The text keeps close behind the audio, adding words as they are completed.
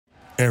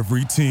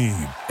Every team,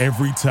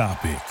 every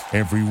topic,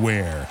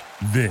 everywhere.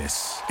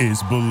 This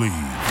is Believe.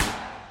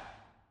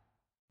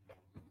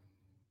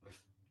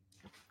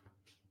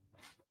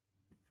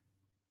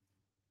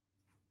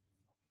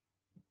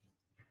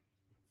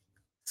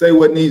 Say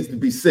what needs to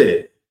be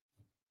said.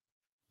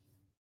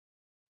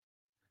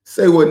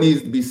 Say what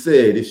needs to be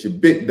said. It's your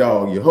big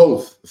dog, your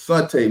host,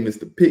 Asante,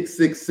 Mr. Pick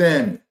Six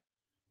Samuel.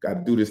 Got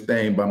to do this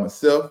thing by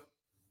myself.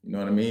 You know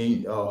what I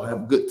mean? Y'all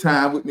have a good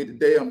time with me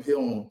today. I'm here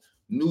on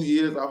New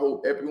Year's. I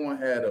hope everyone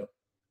had a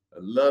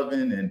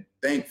loving and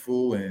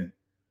thankful and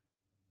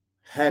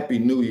happy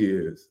New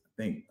Year's.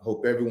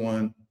 Hope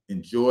everyone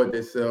enjoyed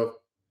themselves.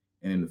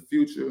 And in the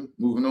future,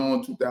 moving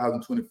on,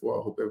 2024,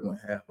 I hope everyone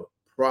have a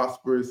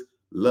prosperous,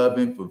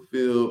 loving,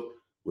 fulfilled,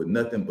 with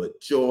nothing but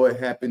joy,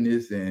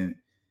 happiness, and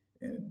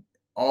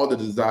all the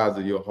desires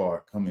of your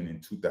heart coming in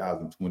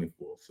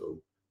 2024.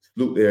 So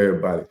salute to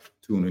everybody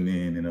tuning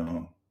in,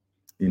 and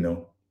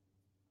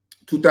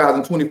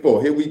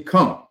 2024, here we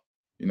come.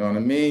 You know what I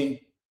mean?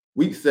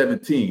 Week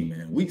 17,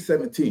 man. Week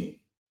 17.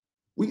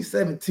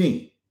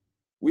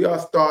 We are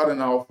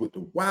starting off with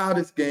the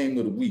wildest game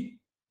of the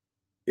week.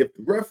 If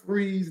the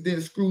referees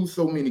didn't screw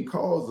so many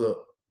calls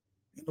up,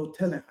 ain't no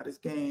telling how this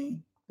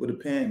game would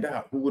have panned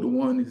out. Who would have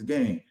won this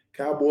game?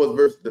 Cowboys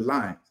versus the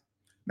Lions.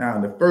 Now,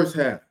 in the first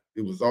half,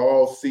 it was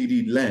all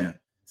CeeDee Lamb.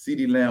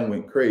 CeeDee Lamb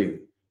went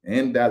crazy.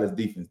 And Dallas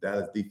defense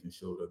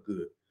showed up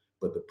good.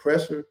 But the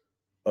pressure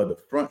of the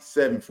front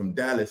seven from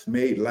Dallas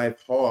made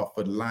life hard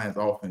for the Lions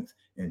offense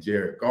and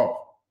Jared Goff.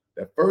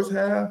 That first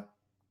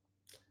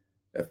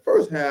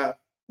half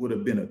would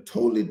have been a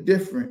totally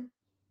different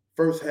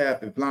first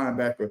half if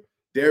linebacker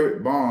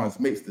Derek Barnes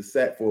makes the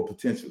sack for a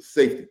potential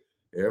safety.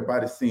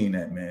 Everybody's seen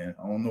that, man.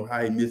 I don't know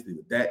how he missed it,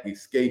 but that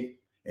escaped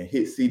and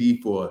hit CD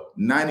for a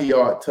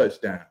 90-yard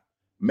touchdown.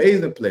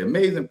 Amazing play. And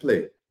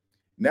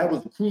that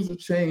was a crucial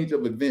change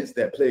of events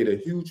that played a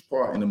huge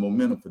part in the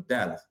momentum for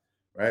Dallas,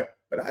 right?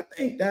 But I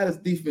think Dallas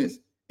defense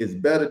is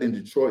better than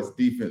Detroit's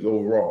defense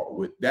overall,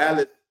 with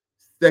Dallas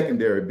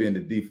secondary being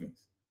the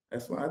defense.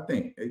 That's what I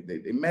think.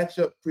 They match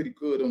up pretty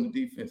good on the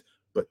defense,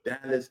 but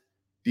Dallas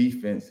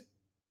defense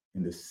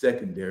in the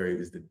secondary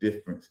is the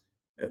difference.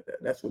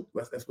 That's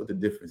what the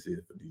difference is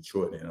for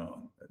Detroit and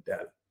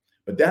Dallas.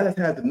 But Dallas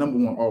has the number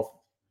one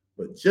offense.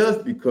 But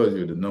just because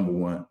you're the number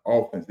one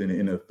offense in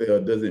the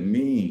NFL doesn't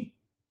mean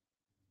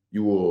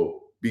you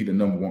will be the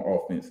number one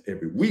offense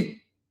every week.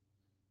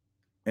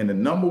 And the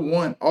number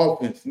one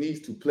offense needs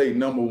to play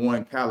number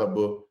one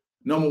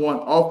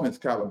offense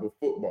caliber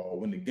football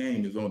when the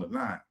game is on the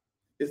line.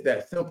 It's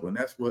that simple. And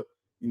that's what,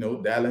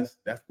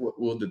 that's what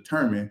will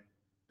determine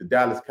the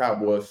Dallas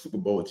Cowboys Super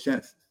Bowl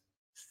chances.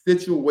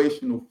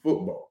 Situational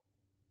football.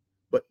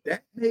 But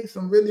that made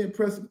some really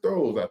impressive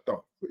throws, I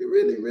thought. He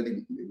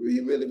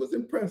really was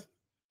impressive,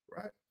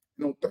 right?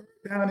 Third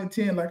down and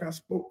 10, like I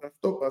spoke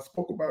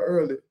about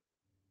earlier,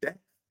 that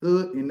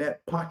stood in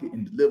that pocket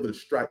and delivered a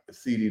strike to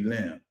CeeDee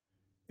Lamb.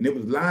 And it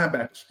was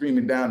linebacker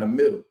streaming down the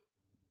middle,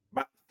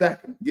 about to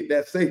sack him, get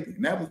that safety.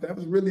 And that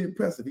was really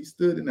impressive. He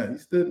stood in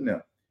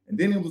there. And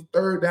then it was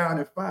third down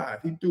and 5.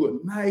 He threw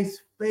a nice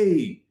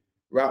fade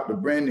route to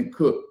Brandon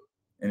Cook.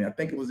 And I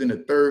think it was in the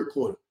third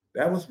quarter.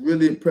 That was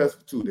really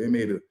impressive, too. They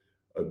made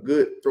a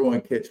good throw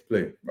and catch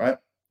play, right?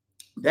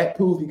 That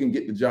proves he can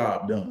get the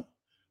job done.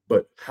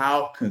 But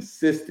how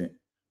consistent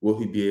will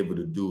he be able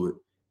to do it?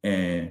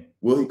 And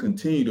will he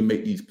continue to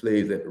make these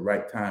plays at the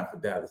right time for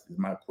Dallas is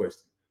my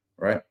question,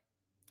 right?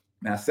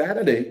 Now,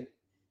 Saturday,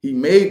 he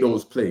made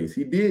those plays.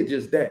 He did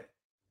just that.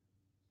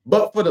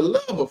 But for the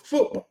love of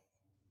football,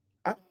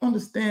 I don't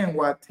understand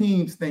why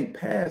teams think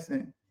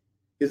passing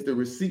is the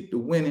receipt to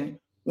winning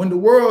when the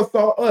world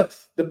saw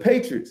us, the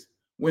Patriots,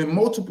 win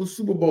multiple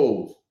Super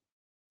Bowls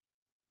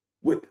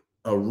with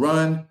a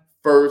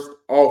run-first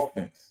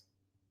offense.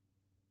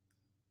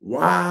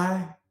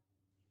 Why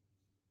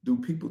do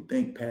people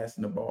think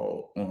passing the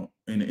ball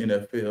in the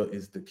NFL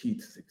is the key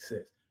to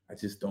success? I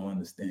just don't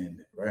understand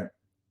that, right?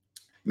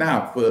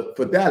 Now,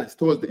 for Dallas,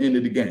 towards the end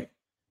of the game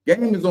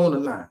is on the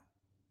line.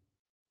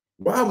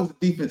 Why was the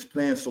defense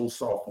playing so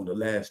soft on the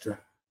last drive?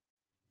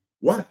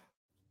 Why?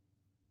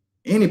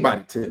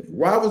 Anybody tell me,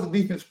 why was the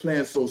defense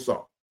playing so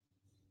soft?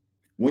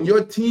 When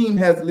your team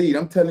has the lead,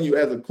 I'm telling you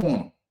as a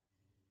corner,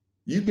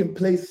 you can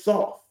play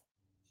soft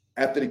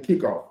after the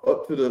kickoff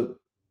up to the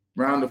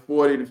round of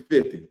 40 to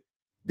 50.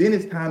 Then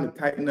it's time to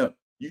tighten up.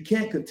 You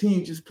can't continue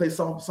to just play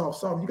soft.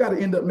 You got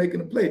to end up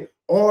making a play,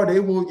 or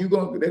they're going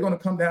to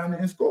come down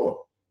and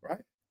score,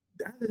 right?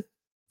 Dallas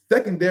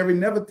secondary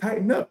never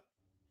tightened up.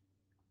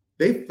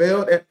 They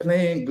failed at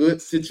playing good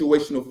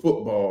situational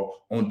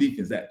football on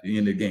defense at the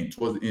end of the game,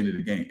 towards the end of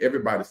the game.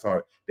 Everybody saw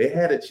it. They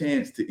had a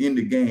chance to end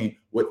the game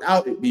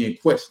without it being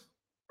questioned,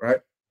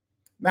 right?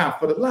 Now,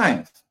 for the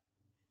Lions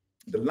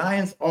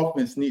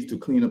offense needs to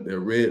clean up their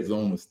red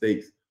zone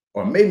mistakes,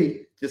 or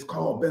maybe just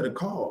call better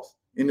calls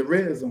in the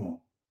red zone.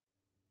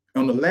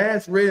 On the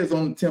last red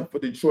zone attempt for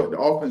Detroit, the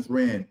offense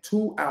ran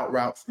 2 out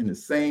routes in the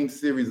same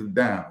series of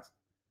downs.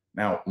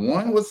 Now,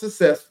 one was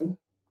successful,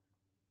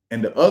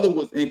 and the other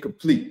was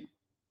incomplete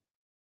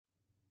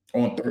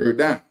on third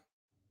down.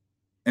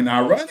 And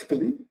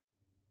ironically,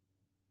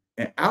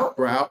 an out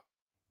route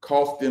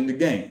cost them the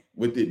game,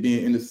 with it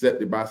being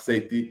intercepted by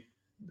safety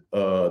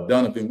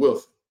Donovan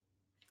Wilson.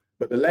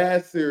 But the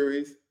last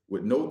series,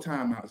 with no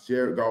timeouts,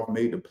 Jared Goff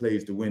made the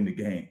plays to win the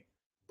game.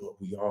 But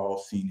we all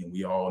seen it.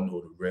 We all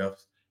know the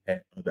refs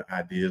had other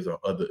ideas or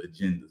other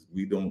agendas.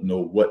 We don't know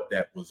what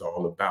that was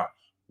all about.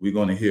 We're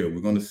going to hear,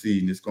 we're going to see,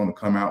 and it's going to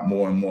come out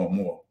more and more and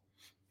more,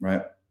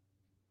 right?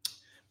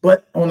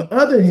 But on the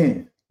other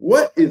hand,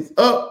 what is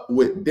up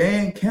with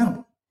Dan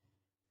Campbell?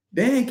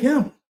 Dan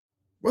Campbell,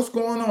 what's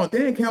going on?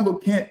 Dan Campbell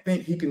can't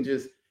think he can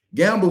just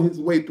gamble his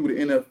way through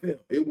the NFL.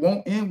 It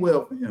won't end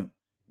well for him.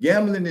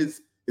 Gambling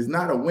is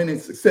not a winning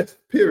success,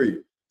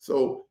 period.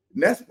 So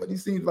that's what he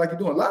seems like he's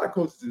doing. A lot of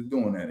coaches is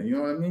doing that, you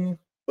know what I mean?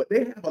 But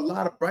they have a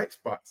lot of bright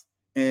spots.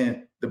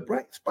 And the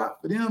bright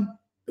spot for them,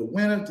 the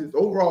winner to the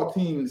overall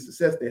team, the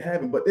success they're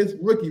having. But this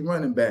rookie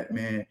running back,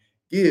 man,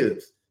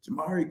 Gibbs,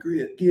 Jamari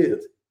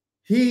Gibbs,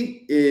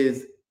 he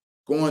is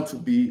going to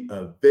be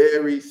a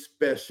very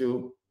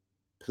special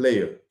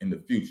player in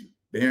the future.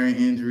 Bearing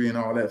injury and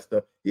all that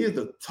stuff. He is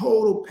a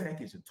total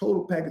package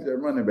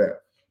at running back.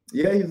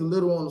 Yeah, he's a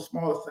little on the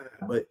smaller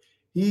side, but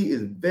he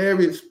is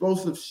very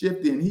explosive,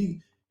 shifty, and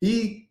he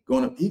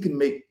can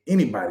make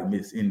anybody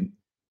miss in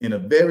a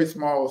very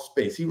small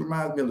space. He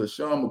reminds me of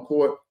LaShawn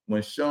McCoy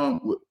when Sean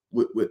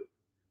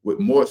with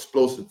more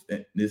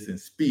explosiveness and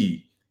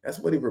speed. That's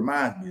what he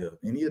reminds me of.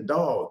 And he a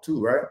dog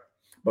too, right?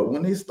 But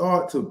when they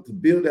start to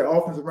build that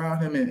offense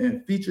around him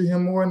and feature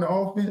him more in the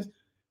offense,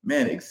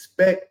 man,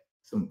 expect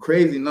some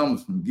crazy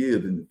numbers from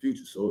Gibbs in the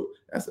future. So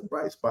that's a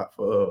bright spot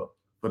for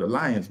the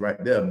Lions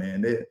right there,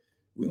 man.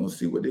 We're going to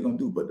see what they're going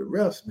to do. But the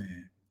refs,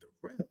 man,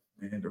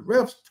 the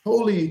refs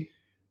totally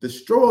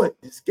destroyed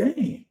this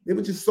game. There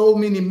were just so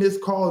many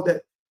missed calls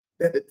that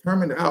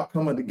determined the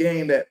outcome of the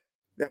game that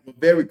were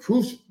very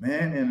crucial,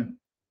 man. And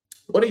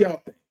what do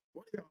y'all think?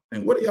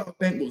 What do y'all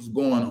think was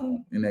going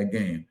on in that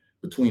game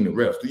between the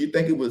refs? Do you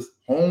think it was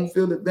home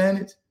field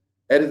advantage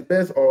at its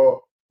best,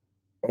 or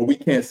we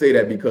can't say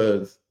that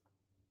because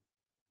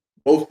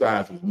both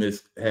sides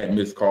had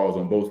missed calls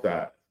on both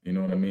sides? You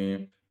know what I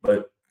mean?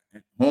 But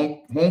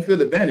home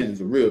field advantage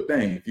is a real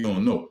thing. If you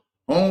don't know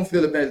home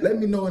field advantage, let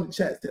me know in the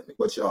chat. Tell me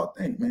what y'all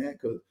think, man,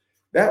 because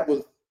that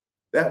was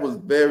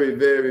very,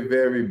 very,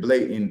 very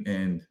blatant.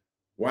 And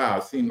wow,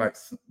 it seemed like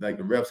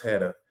the refs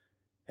had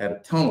a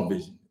tunnel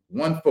vision,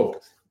 one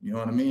focus. You know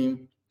what I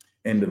mean?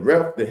 And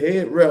the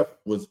head ref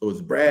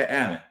was Brad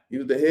Allen. He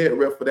was the head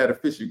ref for that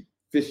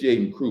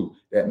officiating crew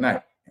that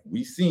night. And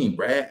we seen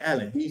Brad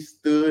Allen. He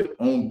stood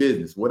on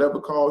business.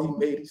 Whatever call he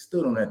made, he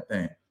stood on that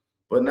thing.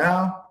 But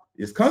now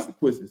it's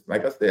consequences.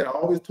 Like I said, I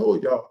always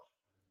told y'all,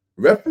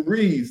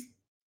 referees,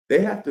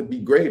 they have to be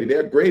graded.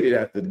 They're graded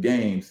after the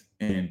games,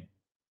 and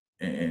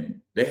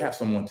they have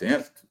someone to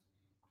answer to.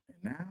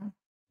 And now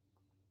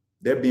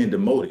they're being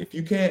demoted. If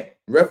you can't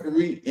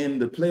referee in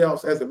the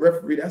playoffs as a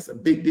referee, that's a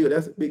big deal.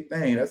 That's a big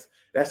thing.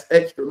 That's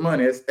extra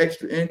money. That's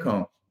extra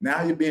income.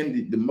 Now you're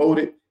being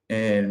demoted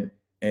and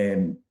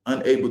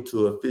unable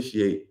to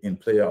officiate in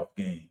playoff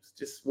games.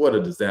 Just what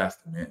a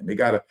disaster, man. They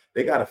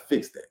gotta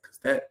fix that,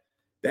 because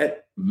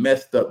that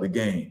messed up the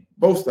game.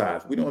 Both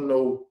sides. We don't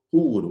know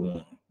who would have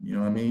won. You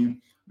know what I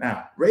mean?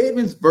 Now,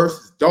 Ravens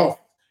versus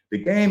Dolphins. The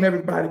game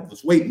everybody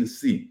was waiting to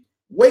see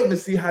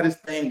how this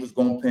thing was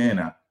gonna pan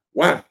out.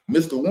 Wow,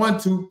 Mr. 1,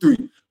 2,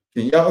 3.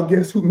 Can y'all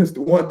guess who Mr.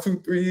 1, 2,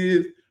 3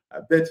 is? I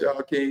bet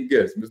y'all can't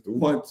guess. Mr.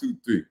 1, 2,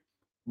 3.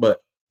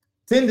 But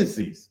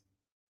tendencies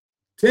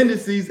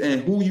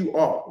and who you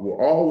are will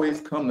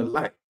always come to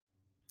light.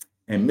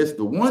 And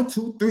Mr. 1,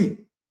 2, 3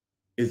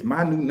 is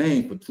my new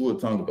name for Tua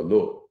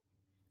Tagovailoa.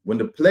 When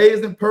the play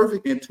isn't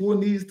perfect and Tua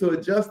needs to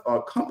adjust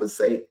or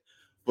compensate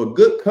for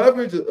good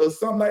coverage or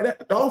something like that,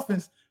 the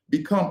Dolphins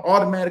become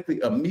automatically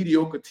a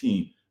mediocre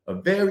team, a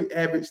very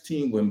average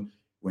team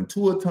when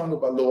Tua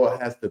Tagovailoa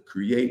has to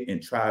create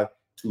and try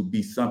to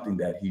be something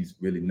that he's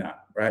really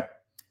not, right?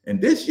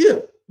 And this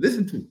year,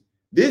 listen to me,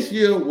 this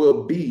year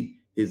will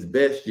be his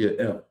best year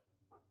ever.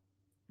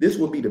 This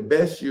will be the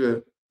best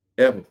year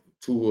ever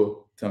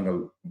for Tua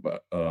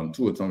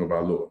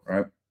Tagovailoa,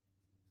 right?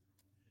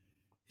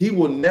 He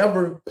will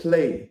never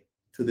play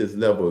to this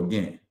level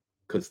again,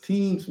 because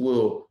teams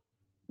will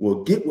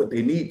get what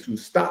they need to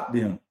stop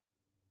them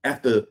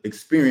after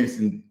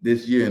experiencing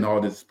this year and all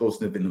this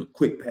explosive and the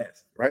quick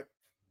passes, right?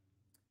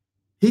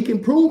 He can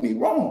prove me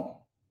wrong.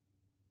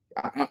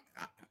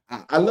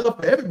 I love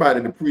for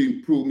everybody to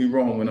prove me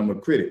wrong when I'm a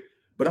critic,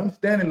 but I'm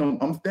standing on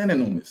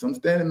this. I'm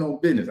standing on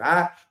business.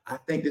 I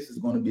think this is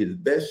going to be his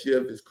best year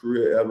of his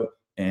career ever.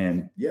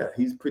 And yeah,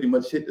 he's pretty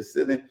much hit the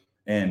ceiling.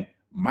 And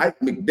Mike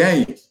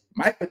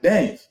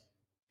McDaniels,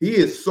 he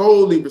is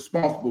solely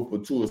responsible for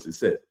Tua's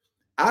success.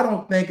 I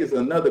don't think it's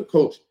another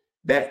coach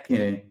that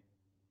can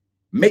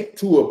make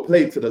Tua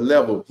play to the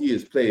level he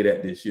has played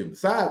at this year.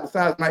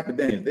 Besides Mike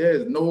McDaniels, there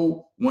is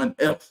no one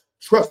else.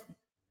 Trust me,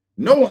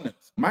 no one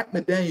else. Mike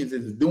McDaniels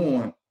is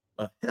doing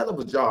a hell of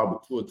a job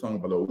with Tua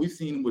Tagovailoa. We've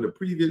seen him with a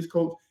previous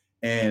coach,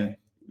 and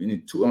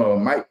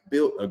Mike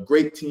built a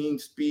great team,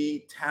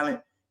 speed,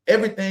 talent,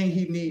 everything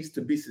he needs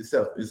to be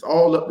successful. It's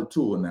all up to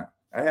Tua now.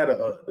 I had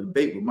a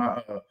debate with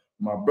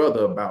my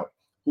brother about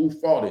who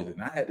fault it,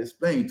 and I had to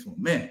explain to him,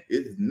 man,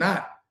 it's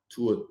not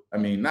Tua. I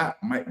mean, not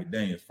Mike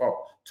McDaniel's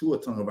fault. Tua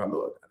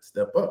Tagovailoa got to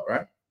step up,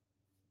 right?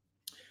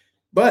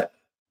 But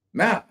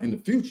now in the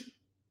future,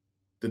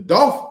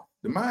 the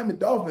Miami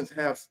Dolphins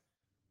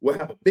will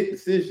have a big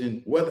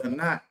decision whether or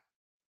not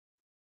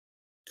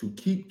to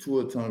keep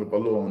Tua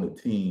Tagovailoa on the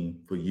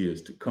team for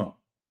years to come,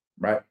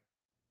 right?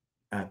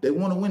 Now, if they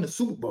want to win the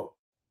Super Bowl,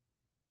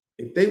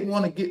 if they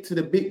want to get to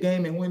the big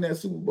game and win that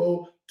Super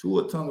Bowl,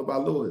 Tua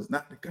Tagovailoa is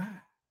not the guy.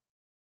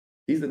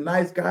 He's a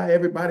nice guy.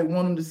 Everybody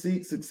want him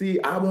to succeed.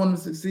 I want him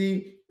to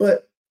succeed.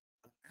 But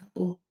an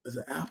apple is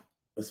an apple.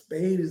 A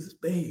spade is a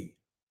spade.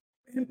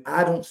 And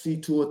I don't see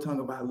Tua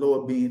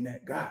Tagovailoa being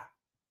that guy.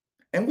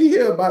 And we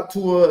hear about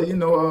Tua,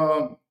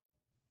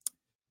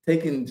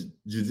 taking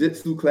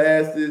jiu-jitsu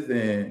classes,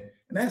 and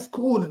that's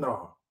cool and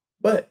all.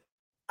 But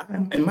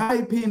in my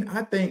opinion,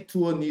 I think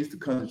Tua needs to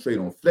concentrate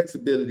on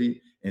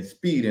flexibility and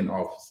speed in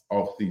off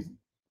season,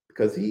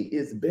 because he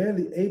is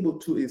barely able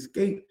to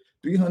escape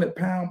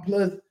 300-pound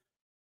plus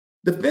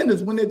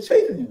defenders when they're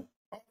chasing him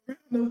all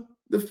around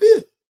the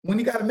field. When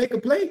he got to make a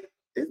play,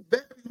 it's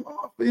very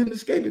hard for him to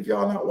escape. If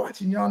y'all not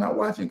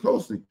watching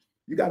closely.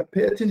 You got to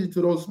pay attention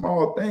to those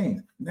small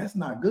things. And that's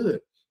not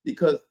good,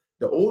 because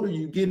the older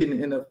you get in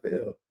the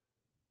NFL,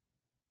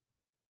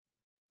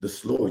 the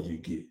slower you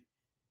get,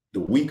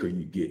 the weaker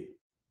you get.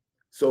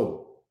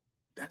 So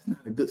that's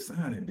not a good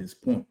sign at this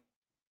point.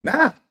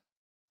 Now,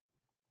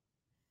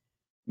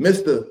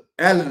 Mr.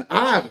 Allen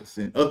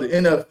Iverson of the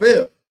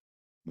NFL,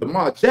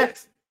 Lamar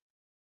Jackson.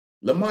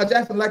 Lamar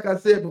Jackson, like I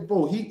said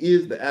before, he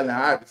is the Allen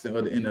Iverson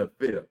of the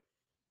NFL.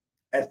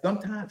 And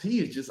sometimes he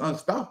is just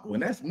unstoppable,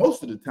 and that's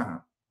most of the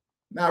time.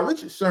 Now,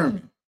 Richard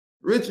Sherman,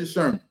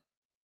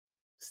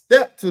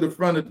 step to the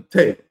front of the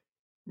table.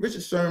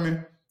 Richard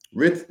Sherman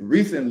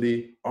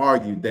recently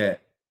argued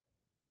that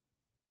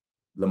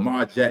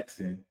Lamar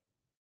Jackson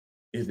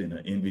isn't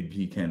an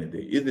MVP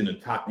candidate, isn't a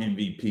top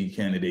MVP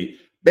candidate,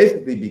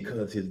 basically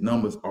because his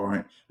numbers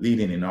aren't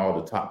leading in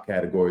all the top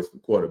categories for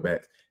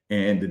quarterbacks.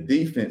 And the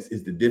defense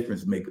is the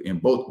difference maker in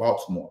both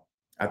Baltimore.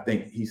 I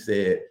think he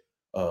said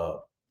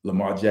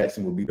Lamar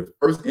Jackson will be the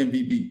first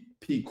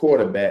MVP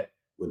quarterback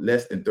with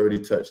less than 30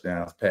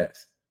 touchdowns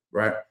passed,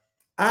 right?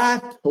 I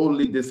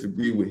totally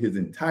disagree with his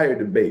entire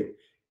debate.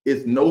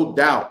 It's no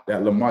doubt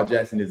that Lamar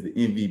Jackson is the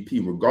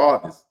MVP,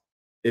 regardless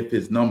if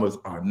his numbers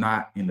are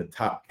not in the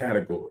top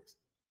categories.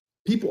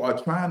 People are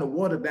trying to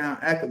water down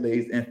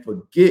accolades and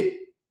forget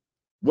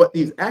what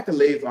these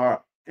accolades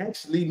are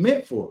actually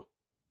meant for.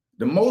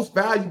 The most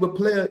valuable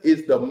player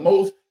is the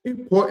most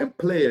important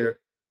player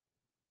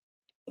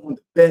on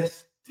the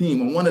best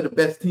team, on one of the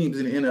best teams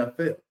in the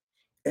NFL.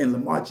 And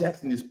Lamar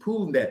Jackson has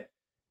proven that,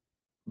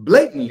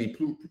 blatantly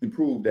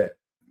proved that.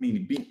 I mean, he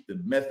beat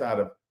the mess out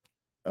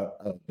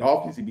of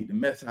Dolphins. He beat the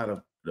mess out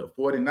of the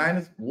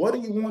 49ers. What do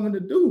you want him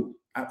to do?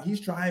 He's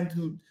trying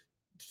to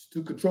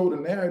control the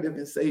narrative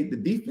and say the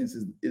defense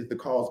is the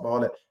cause of all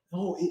that.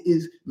 No, it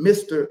is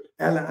Mr.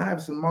 Allen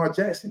Iverson. Lamar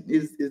Jackson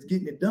is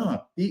getting it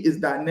done. He is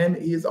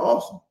dynamic. He is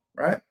awesome,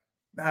 right?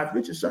 Now, if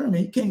Richard Sherman,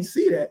 he can't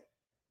see that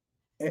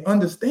and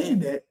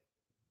understand that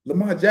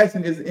Lamar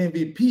Jackson is an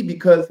MVP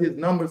because his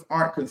numbers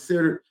aren't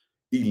considered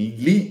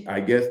elite, I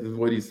guess is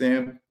what he's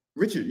saying.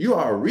 Richard, you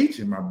are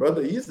reaching, my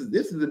brother. This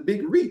is a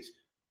big reach.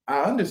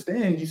 I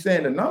understand you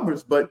saying the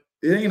numbers, but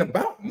it ain't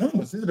about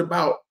numbers. It's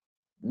about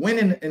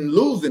winning and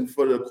losing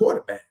for the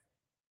quarterback.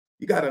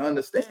 You got to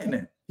understand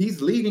that.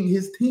 He's leading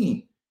his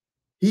team.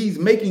 He's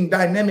making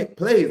dynamic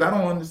plays. I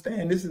don't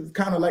understand. This is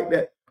kind of like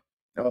that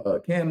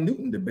Cam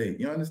Newton debate.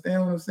 You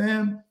understand what I'm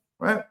saying?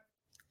 Right?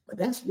 But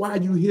that's why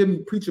you hear me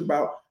preach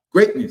about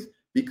greatness,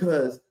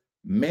 because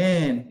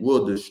man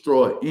will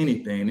destroy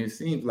anything. And it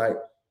seems like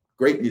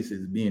greatness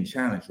is being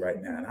challenged right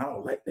now. And I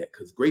don't like that,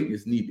 because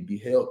greatness needs to be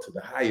held to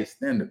the highest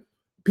standard.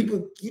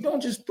 People, you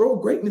don't just throw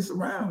greatness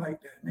around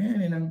like that,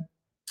 man.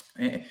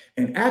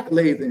 And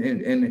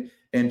accolades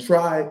and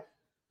try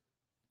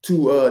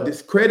to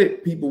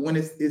discredit people when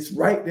it's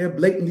right there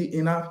blatantly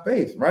in our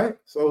face, right?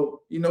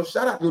 So,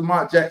 shout out to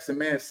Lamar Jackson,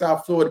 man.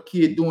 South Florida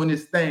kid doing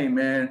this thing,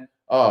 man.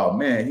 Oh,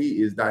 man,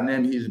 he is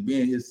dynamic. He's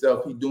being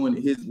himself. He's doing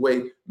it his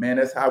way, man.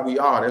 That's how we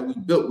are.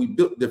 That we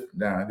built different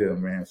down here,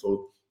 man.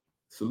 So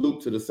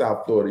salute to the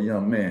South Florida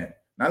young man.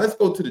 Now let's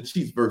go to the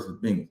Chiefs versus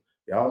Bengals.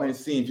 Y'all ain't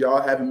seen, if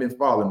y'all haven't been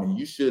following me,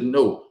 you should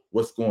know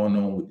what's going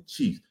on with the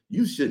Chiefs.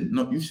 You should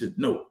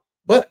know.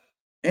 But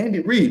Andy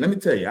Reid, let me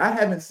tell you, I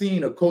haven't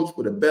seen a coach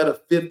with a better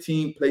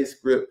 15-play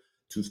script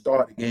to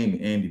start the game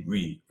than Andy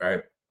Reid,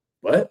 right?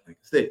 But like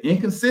I said,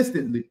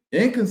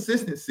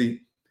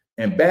 inconsistency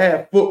and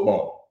bad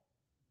football,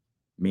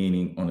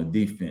 meaning on the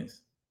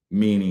defense,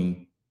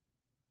 meaning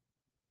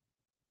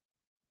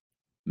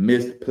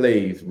missed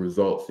plays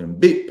results in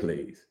big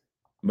plays,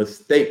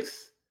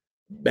 mistakes,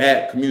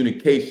 bad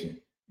communication.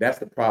 That's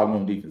the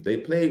problem on defense. They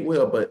played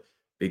well, but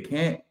they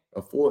can't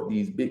afford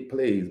these big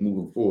plays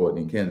moving forward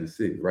in Kansas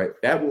City, right?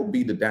 That will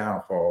be the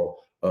downfall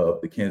of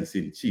the Kansas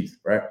City Chiefs,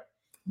 right?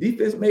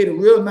 Defense made a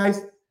real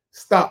nice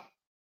stop,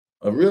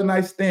 a real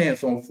nice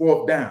stance on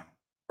 4th down,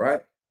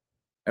 right?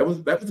 That was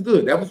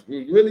good. That was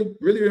really,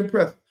 really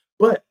impressive.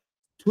 But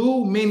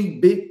too many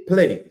big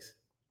plays,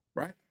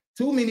 right?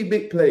 Too many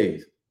big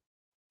plays.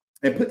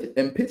 And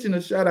pitching a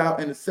shutout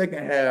in the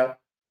second half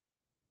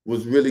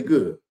was really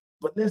good.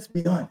 But let's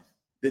be honest,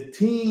 the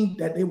team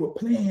that they were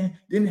playing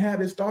didn't have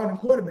their starting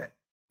quarterback.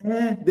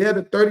 And they're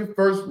the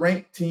 31st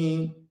ranked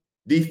team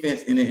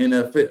defense in the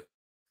NFL.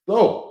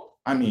 So,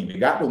 I mean, they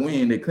got the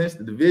win, they clinched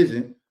the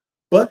division,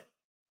 but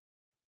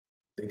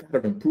they got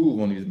to improve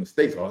on these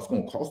mistakes, or it's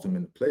going to cost them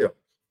in the playoffs.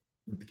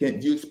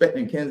 You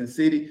expecting Kansas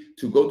City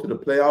to go to the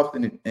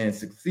playoffs and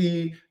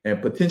succeed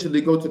and potentially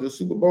go to the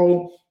Super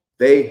Bowl?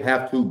 They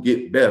have to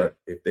get better.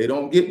 If they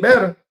don't get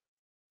better,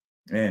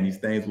 man, these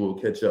things will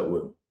catch up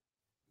with them.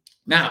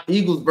 Now,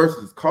 Eagles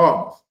versus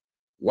Cardinals.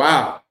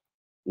 Wow.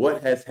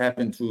 What has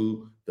happened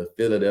to the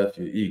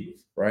Philadelphia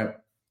Eagles, right?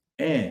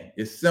 And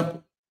it's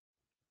simple.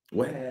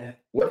 What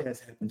has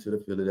happened to the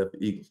Philadelphia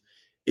Eagles?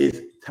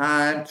 It's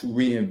time to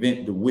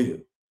reinvent the wheel.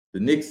 The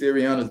Nick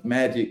Sirianni's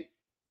magic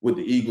with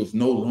the Eagles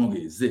no longer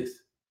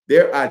exists.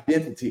 Their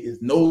identity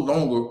is no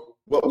longer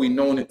what we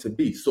known it to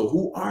be. So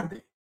who are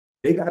they?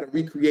 They got to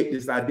recreate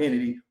this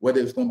identity, whether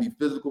it's going to be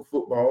physical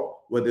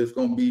football, whether it's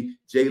going to be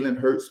Jalen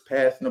Hurts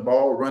passing the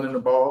ball, running the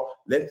ball.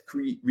 Let's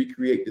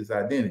recreate this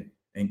identity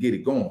and get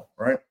it going,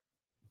 right?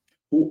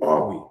 Who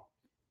are we?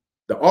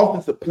 The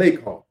offensive play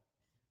call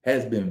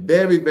has been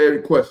very,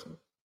 very questionable.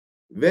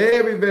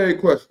 Very, very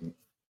questionable.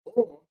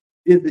 Or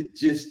is it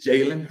just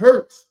Jalen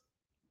Hurts?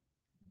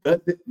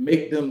 Does it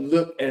make them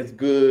look as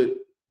good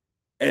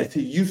as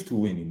he used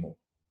to anymore?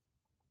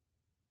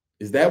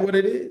 Is that what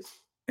it is?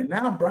 And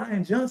now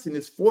Brian Johnson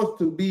is forced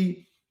to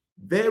be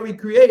very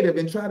creative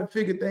and try to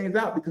figure things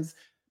out, because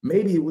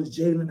maybe it was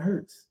Jalen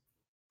Hurts.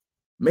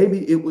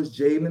 Maybe it was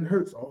Jalen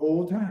Hurts the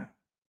whole time.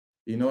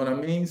 You know what I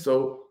mean?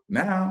 So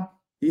now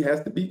he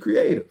has to be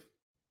creative.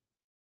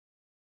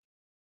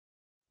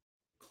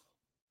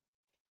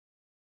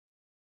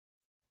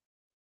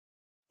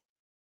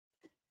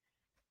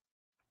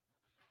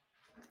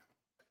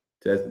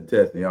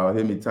 Testing. Y'all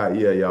hear me tight?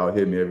 Yeah, y'all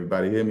hear me.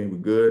 Everybody hear me? We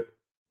good?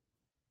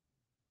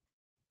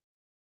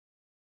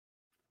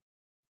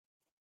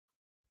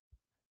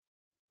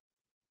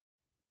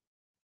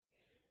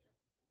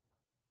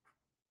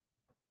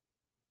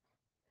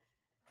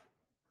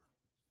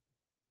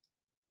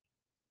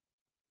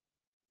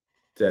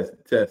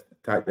 Test.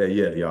 Type that.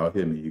 Yeah, y'all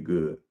hear me. You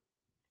good?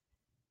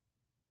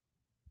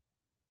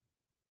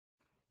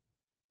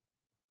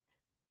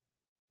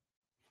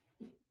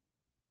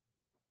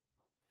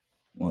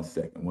 One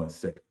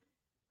second.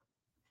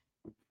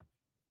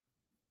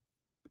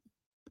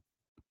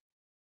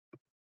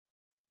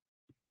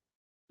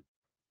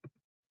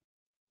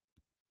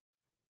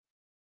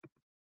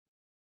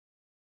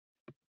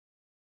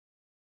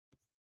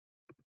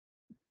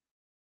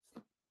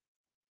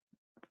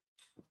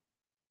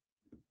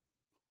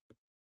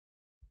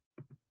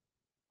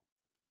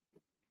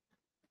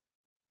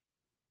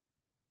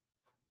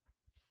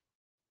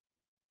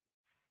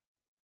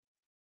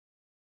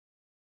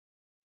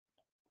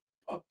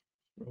 Oh,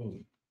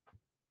 rolling.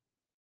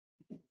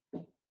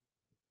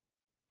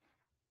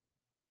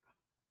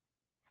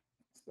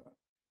 Stop.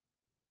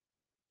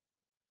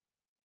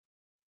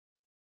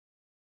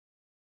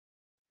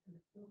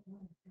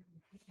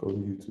 Go to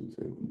YouTube.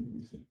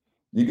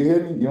 You can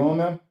hear me? You on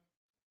there?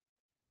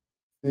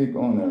 Click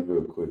on that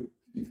real quick.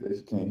 She said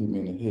she can't hear me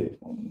in the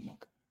headphones.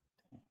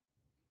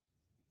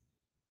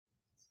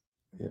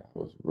 Yeah, I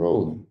was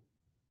rolling.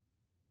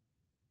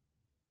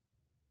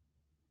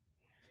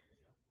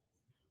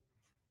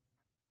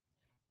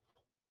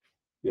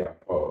 Yeah,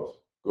 pause.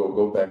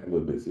 Go back a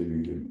little bit, see if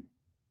you can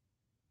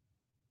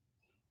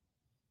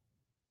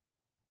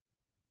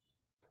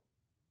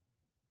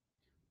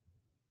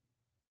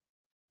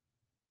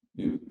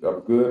hear me. That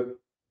was good?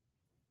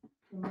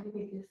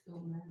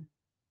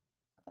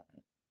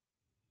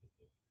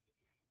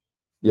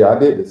 Yeah, I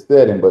did the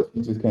setting, but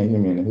you just can't hear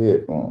me in the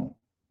headphone.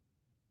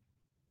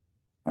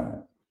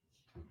 All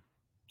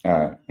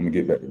right. Let me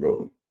get back to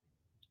rolling.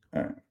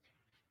 All right.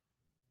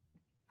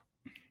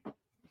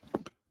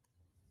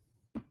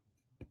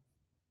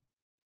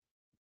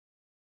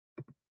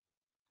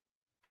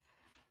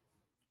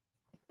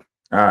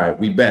 All right,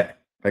 we back.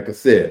 Like I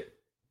said,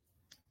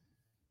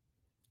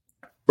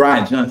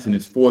 Brian Johnson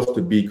is forced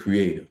to be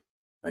creative.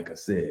 Like I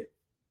said,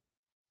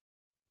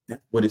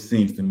 that's what it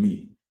seems to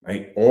me,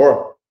 right?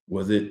 Or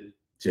was it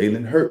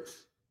Jalen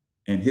Hurts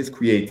and his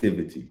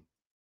creativity?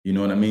 You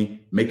know what I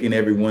mean? Making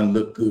everyone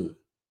look good.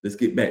 Let's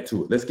get back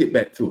to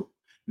it.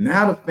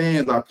 Now the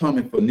fans are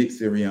coming for Nick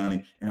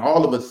Sirianni and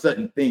all of a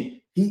sudden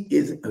think he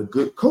isn't a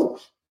good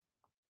coach.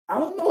 I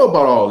don't know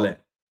about all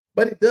that,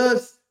 but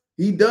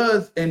he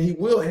does, and he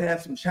will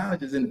have some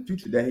challenges in the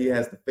future that he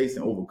has to face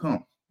and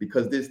overcome,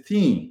 because this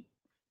team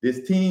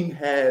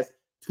has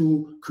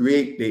to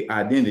create their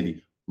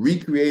identity,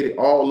 recreate it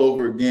all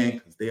over again,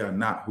 because they are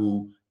not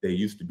who they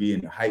used to be,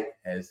 and the hype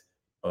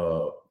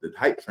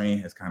train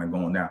has kind of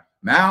gone down.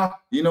 Now,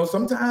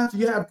 sometimes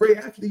you have great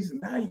athletes, and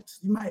now you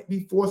might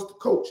be forced to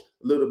coach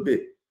a little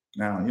bit.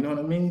 Now, you know what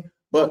I mean?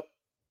 But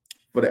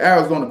for the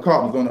Arizona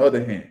Cardinals, on the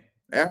other hand,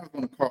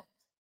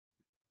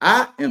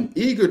 I am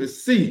eager to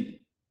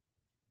see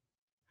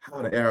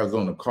how the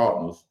Arizona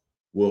Cardinals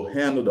will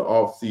handle the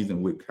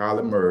offseason with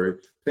Kyler Murray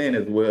playing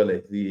as well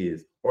as he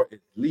is, or at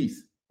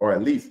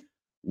least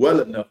well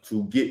enough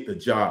to get the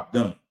job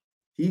done.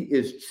 He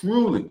is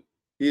truly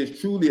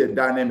a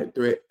dynamic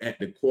threat at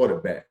the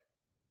quarterback.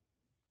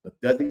 But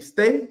does he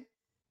stay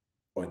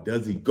or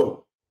does he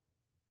go?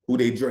 Who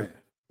they draft,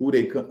 who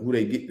they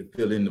get to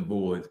fill in the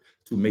voids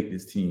to make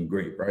this team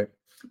great, right?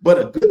 But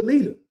a good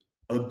leader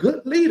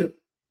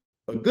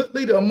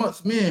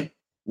amongst men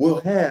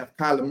will have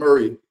Kyler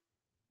Murray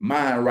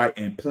mind right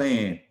and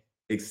playing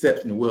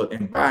exceptionally well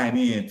and buying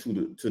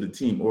into the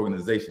team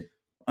organization.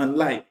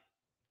 Unlike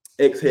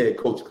ex-head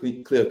coach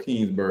Cliff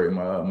Kingsbury,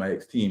 my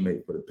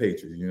ex-teammate for the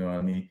Patriots, you know what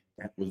I mean?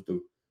 That was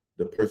the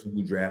person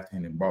who drafted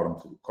him and brought him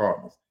to the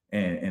Cardinals.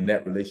 And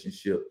that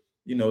relationship,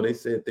 they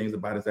said things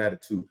about his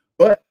attitude.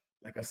 But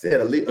like I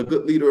said, a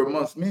good leader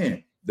amongst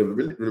men. The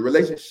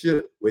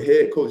relationship with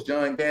head coach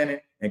John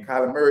Gannon and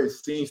Kyler Murray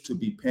seems to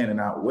be panning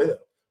out well.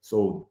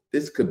 So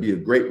this could be a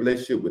great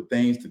relationship with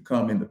things to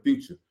come in the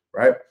future,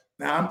 right?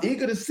 Now, I'm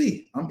eager to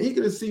see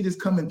this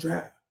coming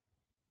draft.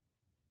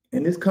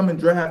 And this coming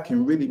draft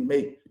can really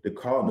make the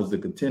Cardinals a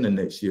contender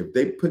next year. If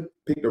they pick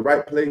the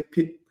right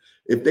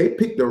if they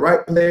pick the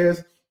right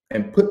players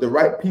and put the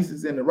right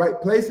pieces in the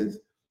right places,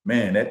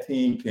 man, that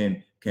team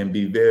can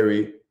be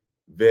very,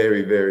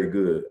 very, very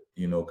good,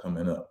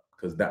 coming up.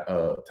 Because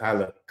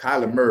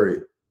Kyler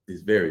Murray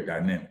is very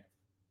dynamic.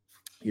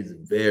 He's a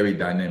very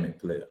dynamic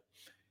player.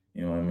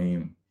 You know what I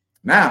mean?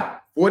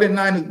 Now,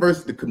 49ers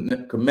versus the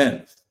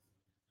Commanders.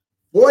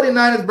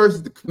 49ers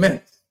versus the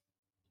Commanders.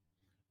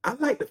 I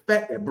like the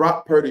fact that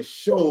Brock Purdy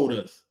showed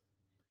us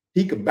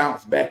he could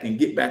bounce back and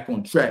get back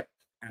on track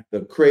after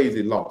a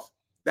crazy loss.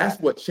 That's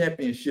what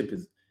championship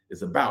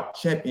is about.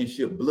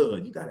 Championship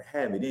blood. You got to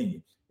have it in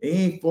you. He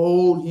ain't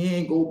fold. He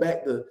ain't go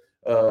back to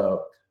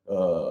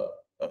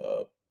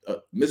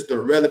Mr.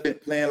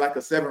 Irrelevant playing like a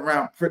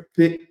 7th-round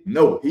pick.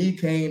 No, he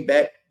came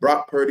back,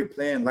 Brock Purdy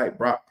playing like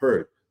Brock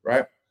Purdy,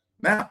 right?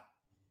 Now,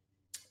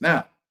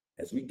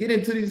 as we get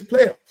into these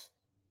playoffs,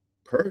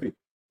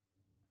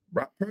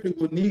 Brock Purdy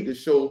will need to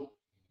show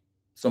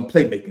some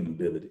playmaking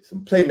ability,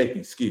 some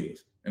playmaking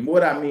skills. And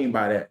what I mean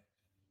by that,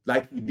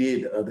 like he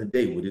did the other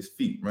day with his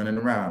feet running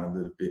around a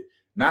little bit.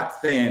 Not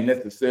saying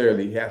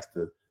necessarily he has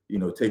to,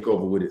 take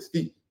over with his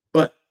feet,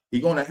 but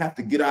he's going to have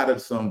to get out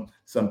of some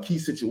key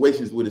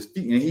situations with his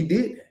feet. And he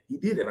did that. He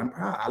did it. I'm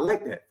proud. I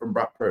like that from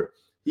Brock Purdy.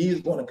 He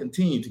is going to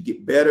continue to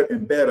get better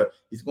and better.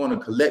 He's going to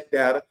collect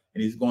data,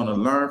 and he's going to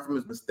learn from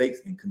his mistakes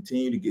and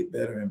continue to get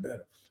better and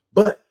better.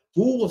 But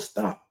who will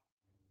stop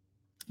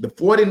the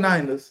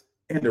 49ers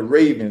and the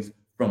Ravens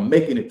from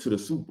making it to the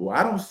Super Bowl?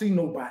 I don't see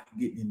nobody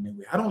getting in their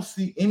way. I don't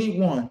see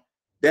anyone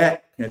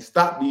that can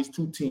stop these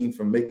two teams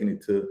from making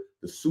it to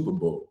the Super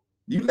Bowl.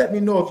 You let me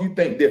know if you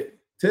think different.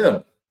 Tell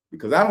me,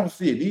 because I don't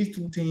see it. These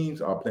two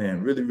teams are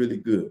playing really, really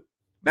good.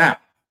 Now,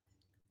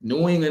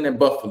 New England and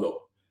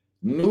Buffalo.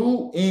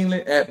 New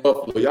England at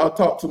Buffalo. Y'all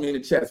talk to me in the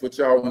chats what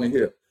y'all want to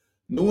hear.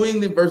 New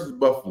England versus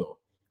Buffalo.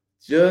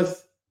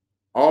 Just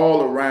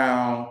all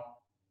around,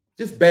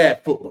 just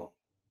bad football.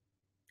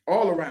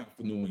 All around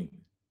for New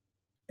England.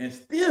 And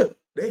still,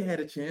 they had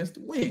a chance to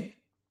win.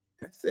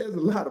 That says a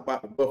lot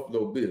about the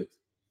Buffalo Bills.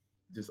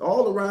 Just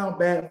all around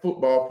bad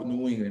football for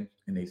New England,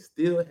 and they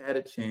still had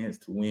a chance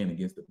to win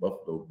against the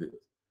Buffalo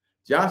Bills.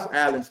 Josh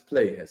Allen's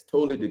play has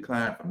totally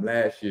declined from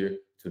last year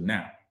to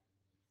now.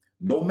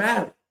 No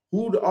matter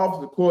who the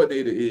offensive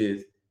coordinator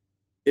is,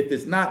 if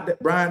it's not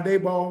Brian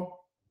Daboll,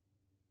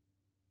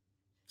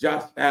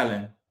 Josh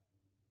Allen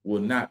will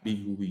not be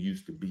who he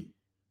used to be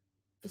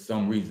for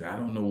some reason. I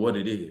don't know what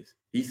it is.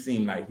 He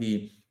seemed like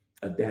he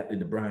adapted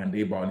to Brian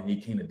Daboll, and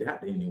he can't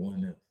adapt to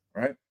anyone else,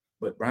 right?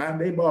 But Brian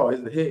Daboll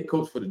is the head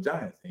coach for the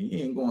Giants, and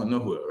he ain't going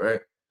nowhere,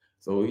 right?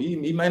 So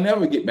he might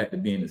never get back to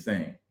being the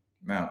same.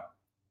 Now,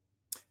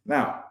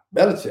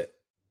 Belichick.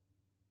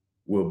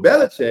 Will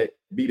Belichick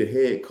be the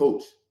head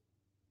coach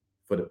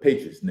for the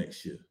Patriots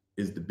next year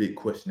is the big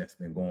question that's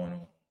been going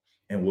on.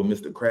 And will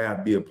Mr.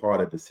 Kraft be a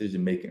part of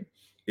decision-making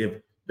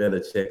if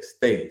Belichick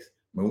stays?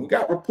 When we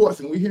got reports,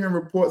 and we're hearing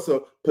reports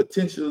of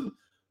potential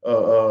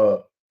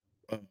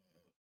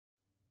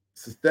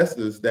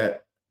successors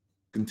that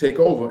can take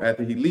over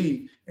after he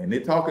leaves, and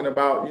they're talking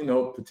about,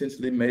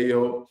 potentially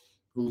Mayo,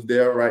 who's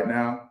there right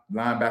now,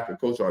 linebacker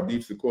coach or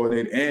defensive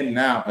coordinator, and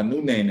now a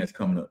new name that's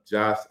coming up,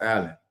 Josh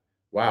Allen.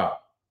 Wow.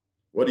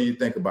 What do you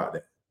think about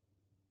that?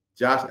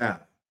 Josh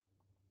Allen.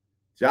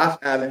 Josh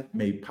Allen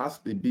may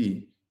possibly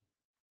be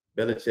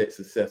Belichick's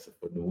successor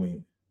for New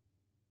England.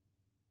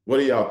 What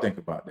do y'all think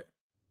about that?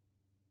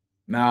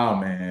 No,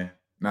 man.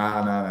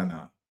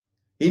 Nah.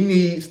 He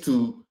needs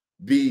to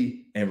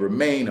be and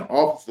remain an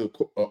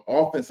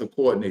offensive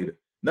coordinator.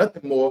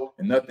 Nothing more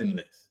and nothing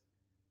less.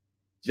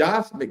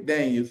 Josh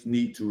McDaniels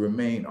needs to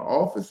remain an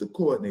offensive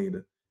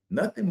coordinator.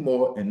 Nothing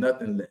more and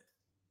nothing less.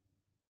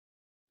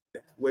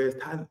 That's where his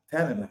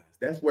talent lies.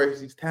 That's where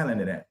he's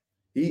talented at.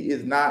 He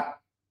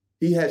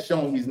has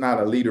shown he's not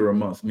a leader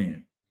amongst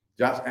men.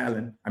 Josh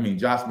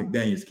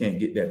McDaniels can't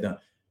get that done.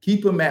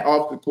 Keep him at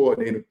offensive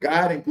coordinator,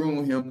 guide and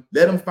groom him,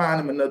 let him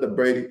find him another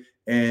Brady,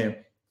 and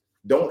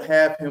don't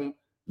have him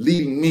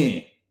leading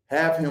men.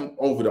 Have him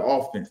over the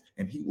offense,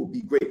 and he will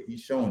be great.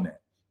 He's shown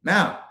that.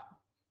 Now,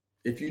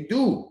 if you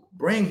do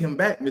bring him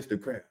back, Mr.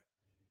 Kraft,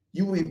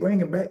 you will be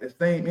bringing back the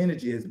same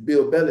energy as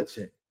Bill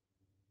Belichick.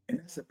 And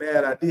that's a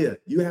bad idea.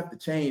 You have to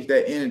change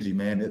that energy,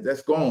 man.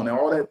 That's gone. Now,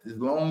 all that is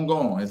long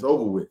gone. It's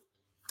over with.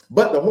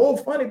 But the whole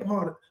funny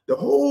part, the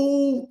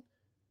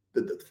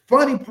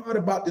funny part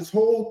about this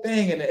whole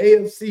thing in the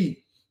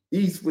AFC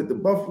East with the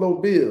Buffalo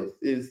Bills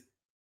is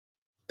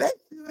they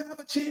still have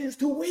a chance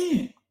to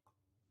win.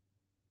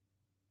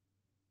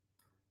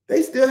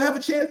 They still have a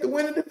chance to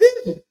win a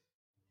division.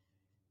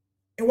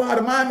 And while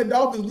the Miami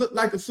Dolphins look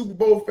like a Super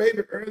Bowl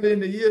favorite early in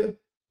the year,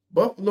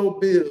 Buffalo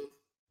Bills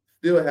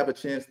still have a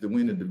chance to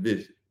win the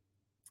division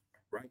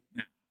right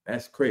now.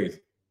 That's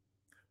crazy.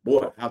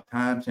 Boy, how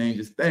time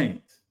changes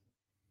things.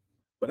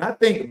 But I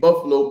think the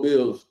Buffalo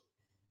Bills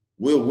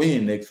will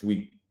win next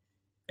week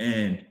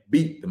and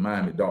beat the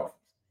Miami Dolphins.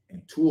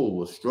 And Tua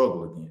will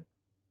struggle again.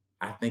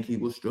 I think he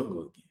will struggle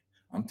again.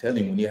 I'm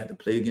telling you, when you have to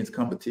play against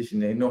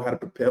competition, they know how to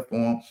prepare for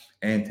them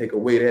and take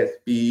away that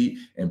speed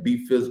and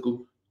be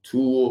physical.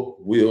 Tua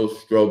will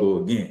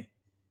struggle again.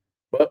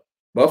 But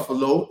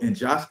Buffalo and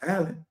Josh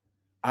Allen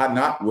are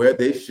not where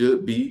they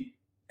should be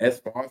as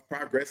far as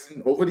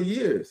progressing over the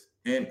years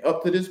and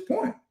up to this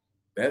point.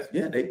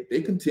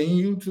 They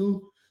continue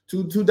to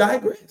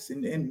digress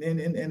and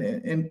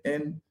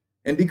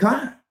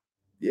decline.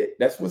 Yeah,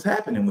 that's what's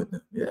happening with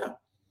them. Yeah,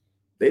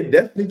 they're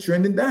definitely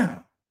trending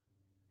down.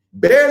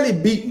 Barely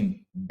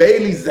beaten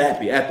Bailey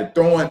Zappi after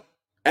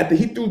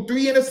he threw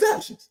 3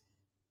 interceptions.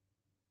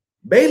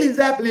 Bailey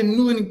Zappi in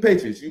New England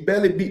Patriots, you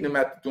barely beaten him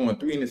after throwing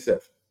 3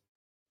 interceptions.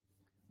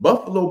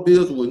 Buffalo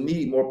Bills will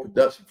need more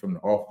production from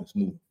the offense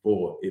moving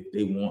forward if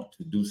they want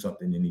to do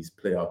something in these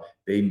playoffs.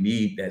 They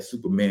need that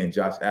Superman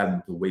Josh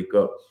Allen to wake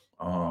up.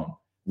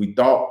 We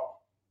thought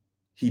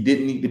he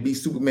didn't need to be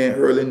Superman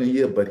early in the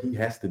year, but he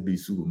has to be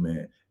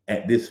Superman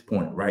at this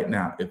point right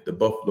now if the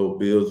Buffalo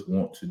Bills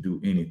want to do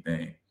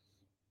anything.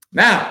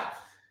 Now,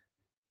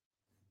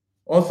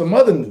 on some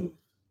other news,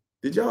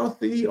 did y'all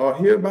see or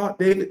hear about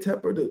David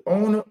Tepper, the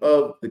owner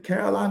of the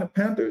Carolina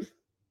Panthers,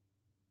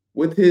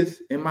 with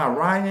his, in my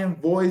Ryan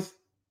voice,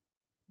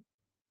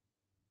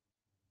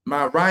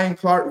 my Ryan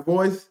Clark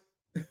voice?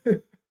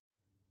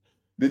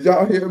 Did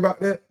y'all hear about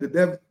that?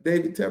 The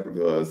David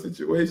Tepper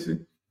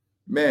situation?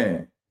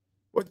 Man,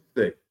 what you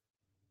think?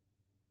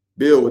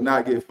 Bill would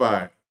not get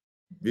fired.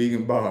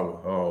 Vegan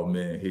barber. Oh,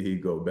 man, here he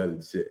go,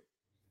 belly shit.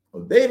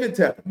 Well, David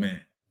Tepper,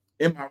 man,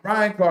 in my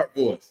Ryan Clark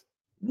voice,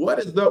 what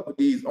is up with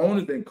these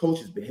owners and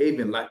coaches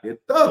behaving like they're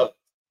thugs?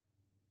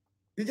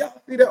 Did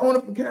y'all see that owner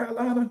from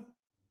Carolina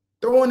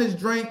throwing his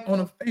drink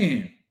on a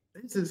fan?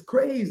 This is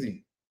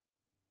crazy.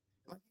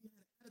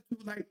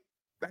 Like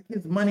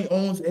his money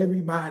owns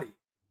everybody.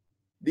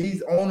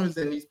 These owners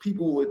and these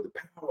people with the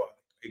power,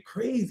 they're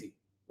crazy.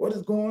 What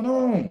is going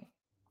on?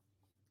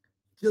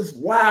 Just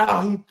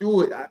wow, he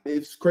threw it.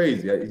 It's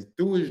crazy. He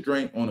threw his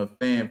drink on a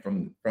fan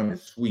from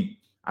his suite.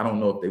 I don't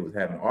know if they was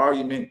having an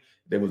argument,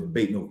 they was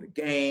debating over the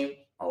game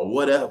or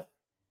whatever.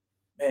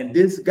 Man,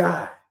 this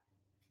guy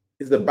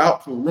is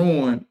about to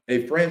ruin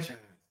a franchise.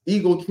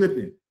 Ego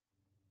tripping.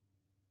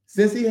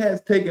 Since he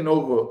has taken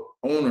over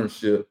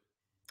ownership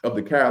of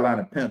the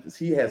Carolina Panthers,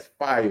 he has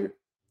fired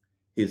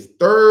his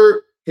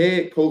 3rd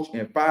head coach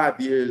in 5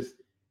 years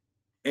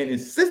and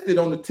insisted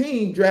on the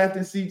team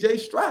drafting C.J.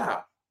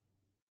 Stroud.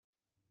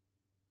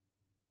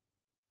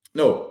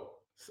 No,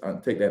 I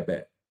take that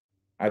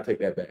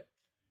back.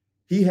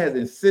 He has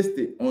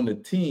insisted on the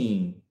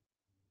team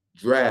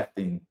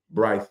drafting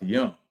Bryce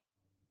Young,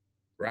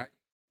 right?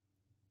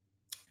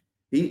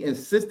 He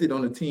insisted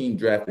on the team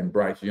drafting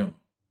Bryce Young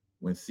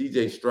when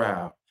C.J.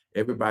 Stroud,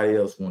 everybody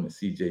else wanted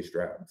C.J.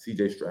 Stroud.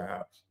 C.J.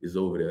 Stroud is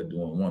over there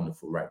doing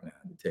wonderful right now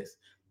in the Texas.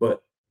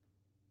 But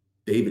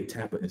David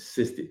Tepper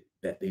insisted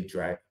that they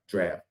draft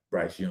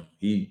Bryce Young.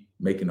 He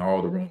making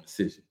all the wrong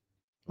decisions,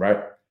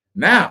 right?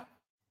 Now,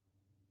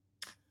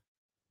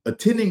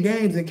 attending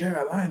games in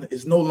Carolina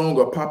is no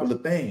longer a popular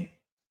thing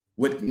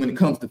when it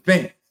comes to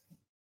fans.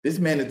 This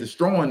man is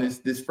destroying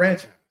this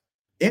franchise.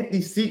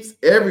 Empty seats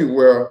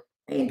everywhere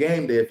on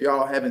game day, if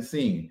y'all haven't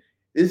seen.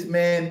 This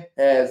man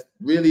has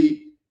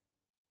really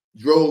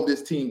drove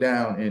this team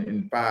down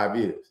in 5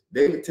 years.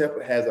 David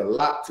Tepper has a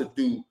lot to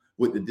do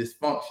with the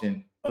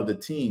dysfunction of the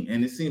team,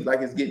 and it seems like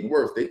it's getting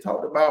worse. They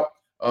talked about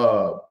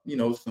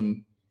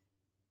some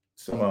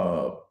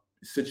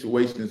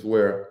situations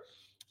where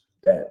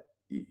that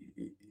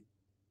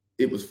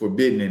it was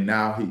forbidden, and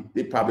now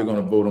they're probably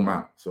going to vote him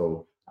out.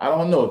 So I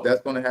don't know if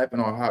that's going to happen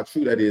or how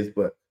true that is,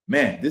 but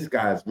man, this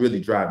guy is really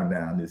driving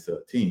down this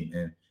team,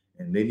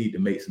 and they need to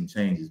make some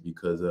changes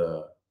because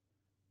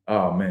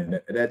oh man,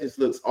 that just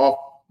looks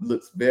awful.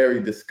 Looks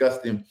very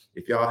disgusting.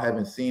 If y'all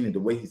haven't seen it,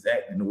 the way he's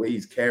acting, the way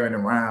he's carrying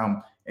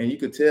around And you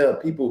could tell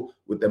people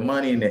with their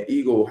money and their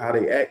ego, how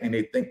they act, and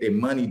they think their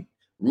money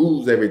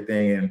rules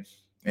everything,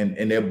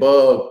 and they're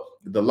above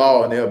the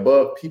law and they're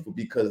above people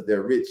because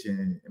they're rich.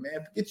 And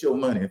man, forget your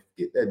money,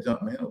 forget that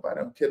junk, man. Nobody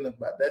don't care nothing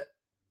about that.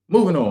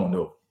 Moving on,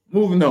 though.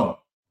 Moving on.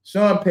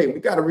 Sean Payton, we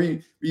got to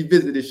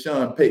revisit this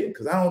Sean Payton,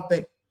 because I don't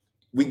think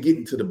we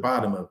getting to the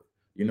bottom of it.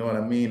 You know what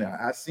I mean?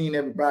 I seen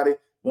everybody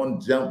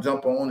want to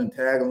jump on and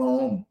tag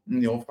along,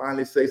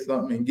 finally say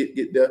something and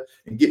get there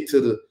and get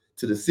to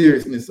the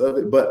seriousness of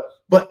it.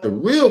 But the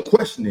real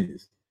question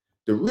is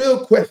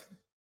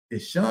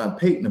Sean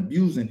Payton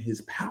abusing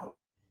his power?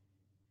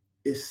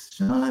 Is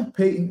Sean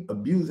Payton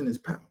abusing his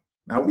power?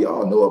 Now, we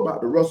all know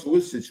about the Russell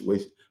Wilson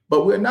situation,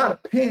 but we're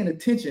not paying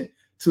attention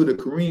to the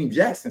Kareem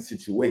Jackson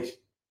situation.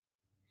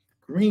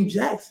 Kareem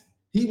Jackson,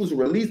 he was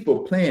released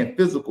for playing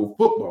physical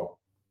football.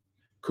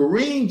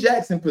 Kareem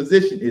Jackson's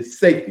position is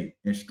safety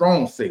and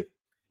strong safety.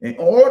 In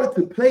order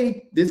to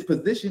play this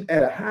position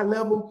at a high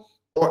level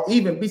or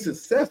even be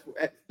successful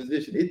at this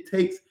position, it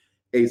takes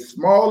a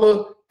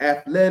smaller,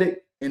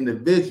 athletic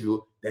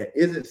individual that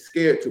isn't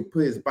scared to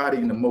put his body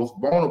in the most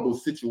vulnerable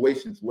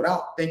situations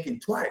without thinking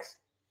twice.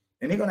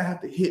 And they're going to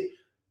have to hit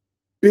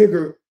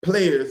bigger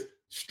players,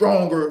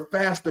 stronger,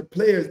 faster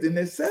players than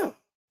themselves.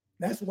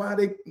 That's why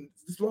the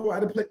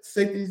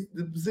safety,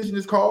 the position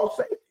is called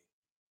safety.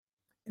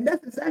 And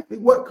that's exactly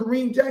what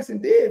Kareem Jackson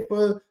did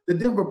for the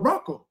Denver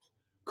Broncos.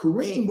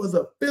 Kareem was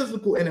a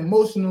physical and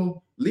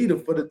emotional leader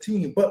for the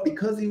team, but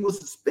because he was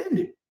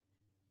suspended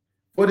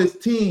for this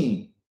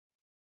team,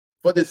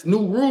 for this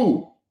new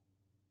rule,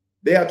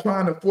 they are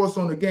trying to force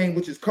on the game,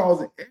 which is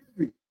causing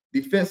every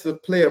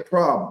defensive player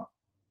problem.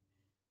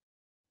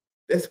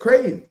 That's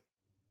crazy.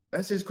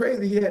 That's just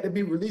crazy. He had to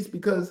be released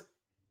because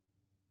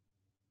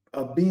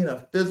of being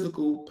a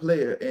physical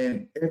player,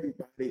 and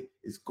everybody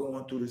is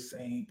going through the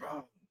same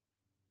problem.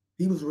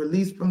 He was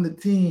released from the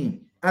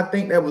team. I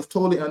think that was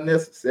totally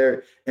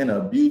unnecessary and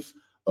abuse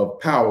of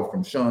power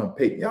from Sean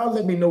Payton. Y'all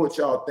let me know what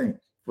y'all think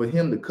for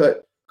him to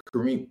cut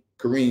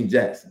Kareem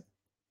Jackson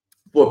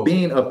for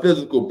being a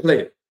physical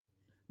player.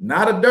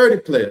 Not a dirty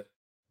player,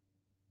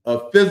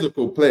 a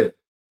physical player.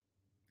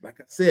 Like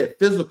I said,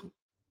 physical.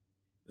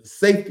 The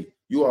safety.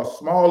 You are a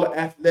smaller,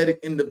 athletic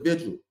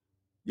individual.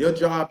 Your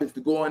job is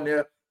to go in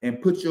there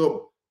and put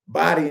your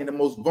body in the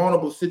most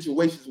vulnerable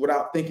situations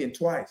without thinking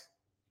twice,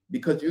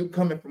 because you're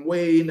coming from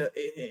way in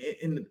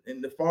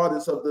the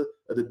farthest of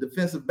the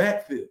defensive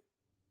backfield.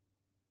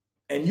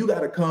 And you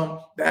got to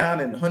come down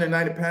in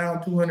 190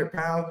 pounds, 200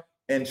 pounds,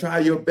 and try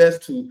your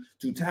best to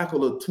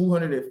tackle a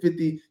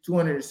 250,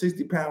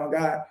 260 pound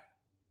guy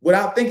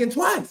without thinking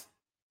twice.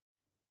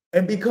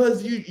 And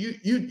because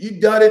you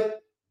done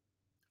it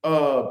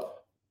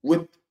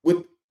with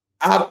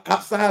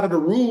outside of the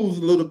rules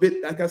a little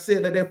bit, like I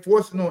said, that they're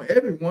forcing on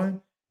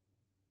everyone,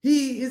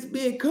 he is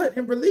being cut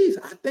and released.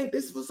 I think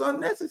this was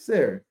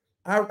unnecessary.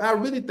 I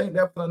really think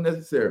that was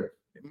unnecessary.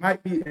 It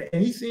might be,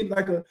 and he seemed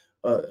like a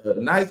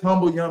nice,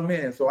 humble young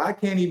man. So I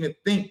can't even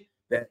think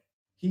that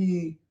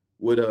he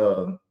would,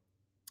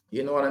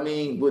 you know what I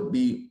mean, would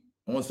be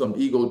on some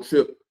ego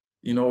trip,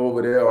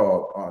 over there,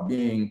 or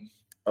being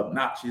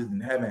obnoxious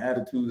and having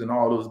attitudes and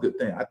all those good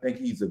things. I think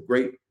he's a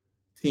great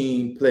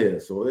team player.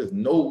 So there's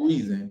no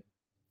reason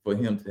for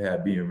him to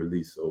have being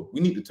released. So we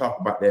need to talk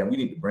about that. We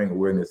need to bring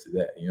awareness to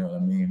that. You know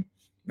what I mean?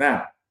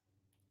 Now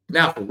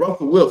for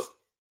Russell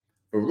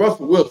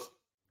Wilson,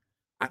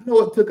 I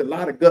know it took a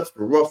lot of guts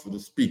for Russell to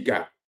speak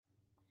out.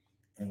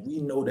 And we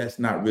know that's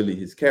not really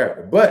his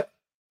character. But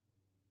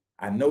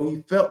I know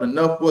he felt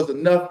enough was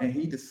enough, and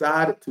he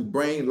decided to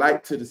bring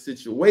light to the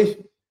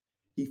situation.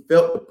 He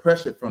felt the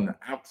pressure from the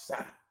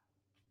outside.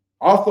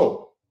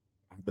 Also,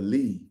 I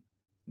believe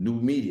new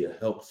media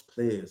helps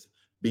players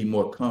be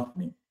more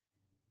confident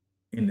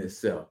in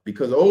themselves,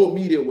 because old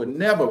media would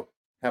never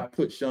have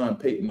put Sean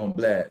Payton on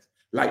blast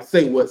like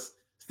say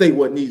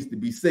what needs to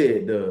be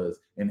said does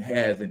and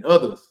has, and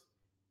others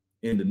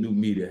in the new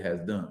media has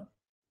done.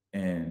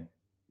 And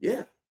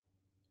yeah,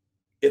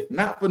 if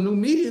not for new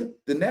media,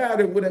 the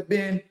narrative would have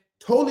been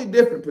totally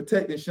different,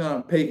 protecting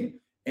Sean Payton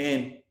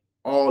and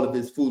all of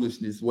his foolish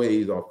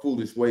ways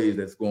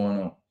that's going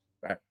on.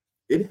 Right?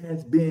 It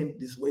has been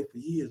this way for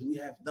years. We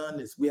have done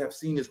this. We have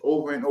seen this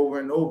over and over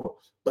and over.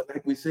 But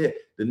like we said,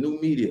 the new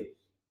media,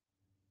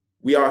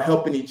 we are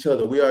helping each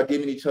other. We are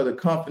giving each other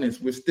confidence.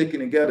 We're sticking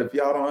together. If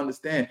y'all don't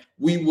understand,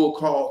 we will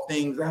call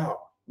things out.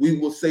 We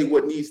will say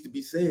what needs to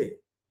be said.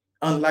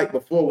 Unlike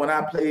before, when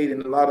I played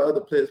and a lot of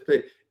other players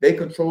played, they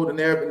controlled the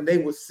narrative and they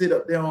would sit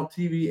up there on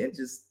TV and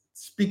just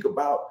speak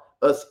about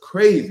us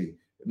crazy.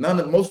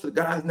 Most of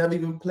the guys never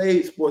even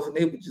played sports, and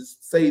they would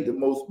just say the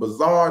most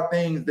bizarre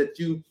things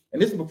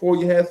and this is before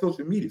you had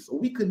social media, so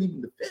we couldn't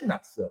even defend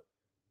ourselves.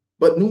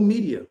 But new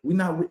media, we're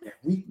not with that.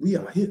 We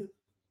are here.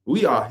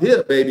 We are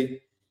here,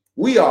 baby.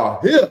 We are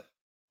here.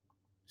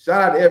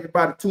 Shout out to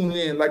everybody tuning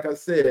in. Like I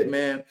said,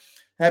 man,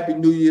 Happy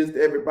New Year's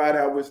to everybody.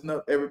 I wish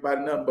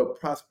everybody nothing but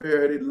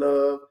prosperity,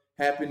 love,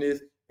 happiness,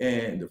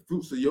 and the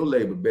fruits of your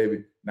labor,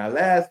 baby. Now,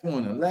 last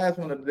one of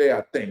the day,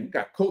 I think we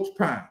got Coach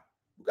Prime.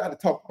 We got to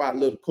talk about a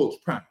little Coach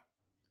Prime.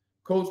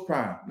 Coach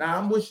Prime. Now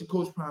I'm wishing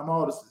Coach Prime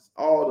all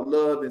the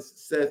love and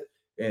success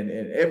and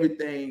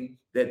everything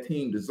that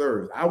team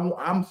deserves.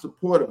 I'm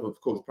supportive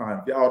of Coach Prime.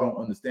 If y'all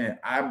don't understand,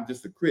 I'm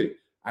just a critic.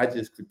 I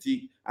just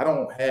critique. I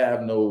don't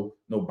have no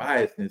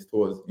biasness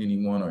towards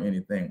anyone or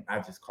anything. I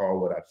just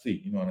call what I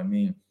see. You know what I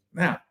mean?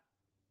 Now,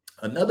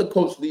 another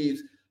coach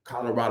leaves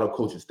Colorado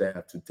coaching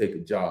staff to take a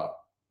job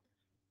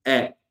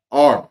at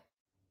Auburn.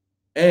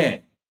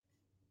 And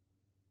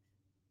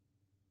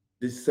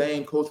this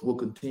same coach will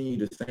continue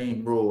the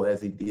same role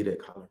as he did at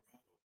Colorado,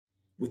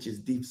 which is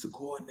defensive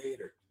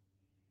coordinator.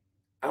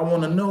 I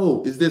want to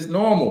know, is this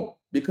normal?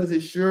 Because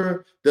it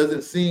sure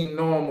doesn't seem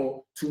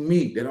normal to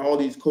me that all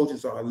these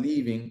coaches are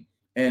leaving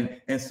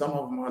and some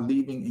of them are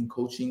leaving and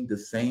coaching the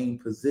same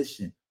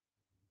position.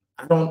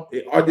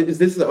 Is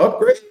this an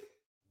upgrade?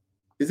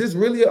 Is this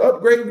really an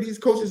upgrade with these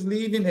coaches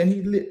leaving and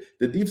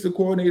the defensive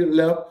coordinator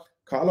left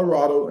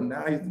Colorado and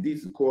now he's the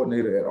defensive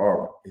coordinator at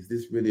Auburn? Is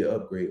this really an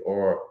upgrade,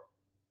 or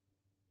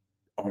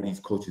are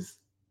these coaches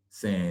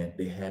saying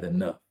they had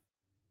enough?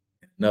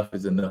 Enough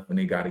is enough and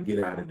they got to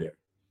get out of there.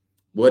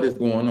 What is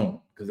going on?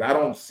 Because I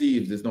don't see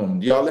if this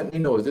normal. Y'all let me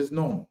know, is this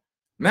normal?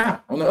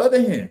 Now, on the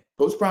other hand,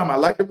 Coach Prime, I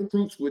like the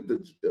recruits with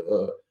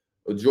the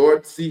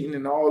Jordan Seaton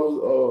and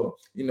all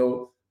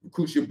those,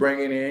 recruits you're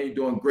bringing in. You're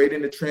doing great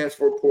in the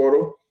transfer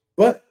portal.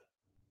 But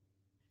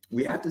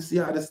we have to see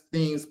how this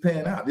thing's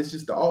pan out. This is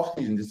just the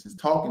offseason. This is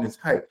talking, this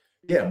hype.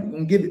 Yeah, we're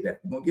going to give it that.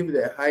 We're going to give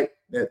it that hype,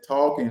 that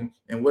talk, and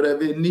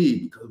whatever it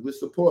needs because we're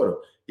supportive.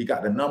 He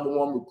got the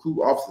 #1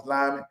 recruit offensive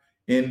lineman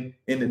in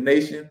the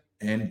nation,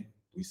 and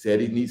we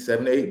said he needs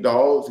 7 to 8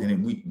 dogs,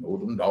 and we know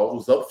them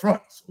dogs was up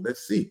front. So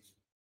let's see.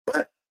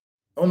 But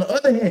on the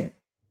other hand,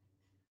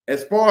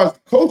 as far as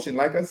coaching,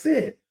 like I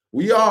said,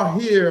 we are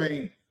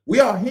hearing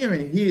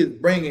he is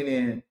bringing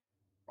in,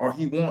 or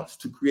he wants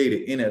to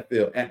create an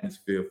NFL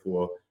atmosphere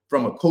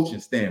from a coaching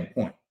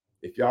standpoint.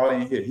 If y'all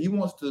didn't hear, he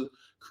wants to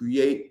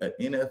create an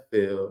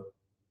NFL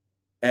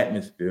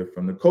atmosphere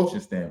from the coaching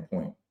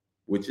standpoint,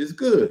 which is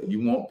good.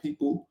 You want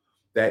people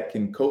that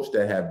can coach,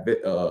 that have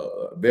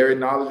very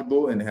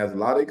knowledgeable and has a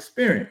lot of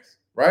experience,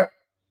 right?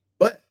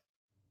 But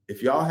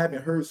if y'all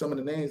haven't heard some of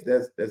the names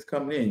that's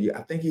coming in,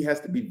 I think he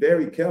has to be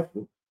very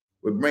careful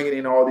with bringing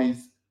in all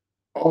these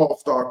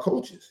all-star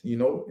coaches,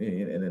 in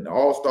an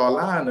all-star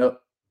lineup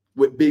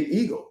with big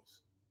egos.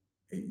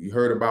 You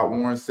heard about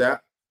Warren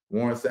Sapp.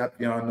 Warren Sapp,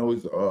 y'all know,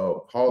 he's a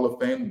Hall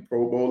of Fame,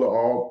 Pro Bowler,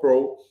 All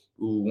Pro,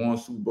 who won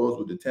Super Bowls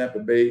with the Tampa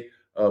Bay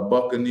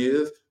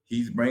Buccaneers.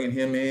 He's bringing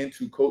him in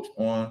to coach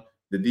on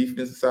the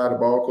defensive side of the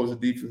ball, coach the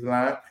defensive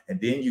line. And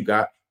then you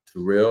got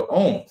Terrell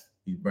Owens.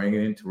 He's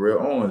bringing in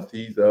Terrell Owens.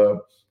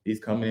 He's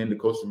coming in to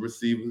coach the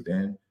receivers,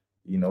 and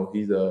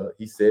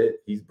he said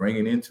he's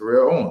bringing in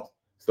Terrell Owens.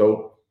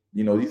 So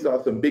these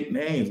are some big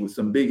names with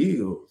some big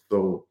egos.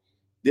 So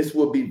this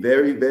will be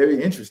very,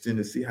 very interesting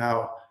to see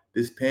how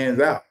this pans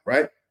out,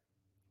 right?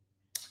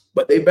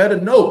 But they better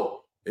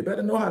know. They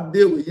better know how to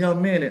deal with young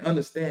men and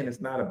understand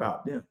it's not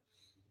about them.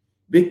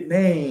 Big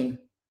name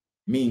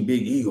mean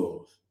big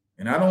egos.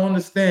 And I don't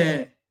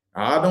understand.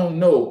 I don't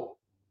know,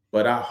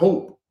 but I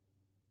hope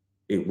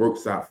it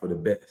works out for the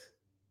best.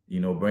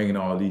 Bringing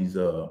all these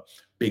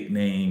big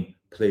name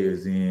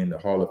players in, the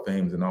Hall of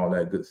Fames and all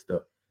that good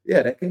stuff.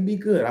 Yeah, that can be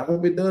good. I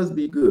hope it does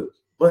be good.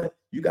 But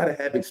you got to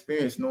have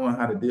experience knowing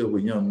how to deal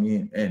with young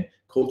men, and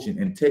coaching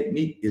and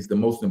technique is the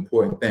most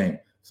important thing.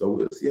 So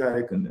we'll see how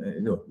they can,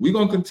 we're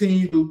going to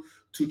continue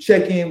to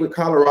check in with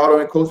Colorado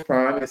and Coach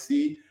Prime and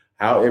see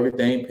how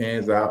everything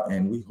pans out.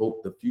 And we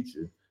hope the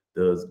future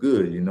does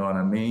good. You know what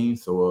I mean?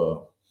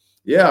 So,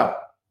 yeah,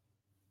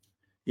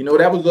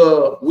 that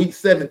was week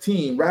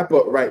 17 wrap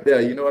up right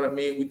there. You know what I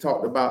mean? We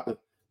talked about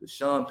the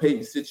Sean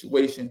Payton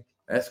situation.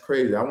 That's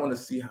crazy. I want to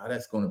see how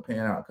that's going to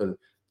pan out because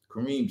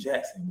Kareem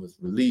Jackson was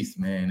released,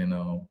 man.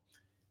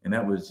 And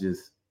that was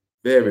just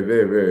very,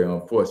 very, very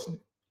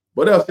unfortunate.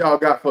 What else y'all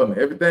got for me?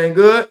 Everything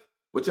good?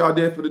 What y'all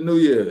did for the New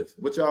Year's?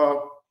 What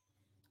y'all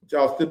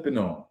sipping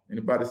on?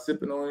 Anybody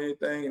sipping on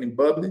anything? Any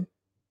bubbly?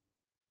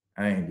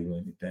 I ain't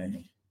doing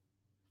anything.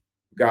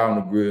 Got on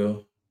the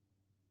grill.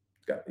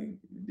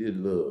 Did a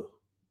little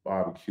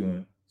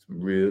barbecuing, some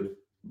ribs,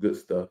 good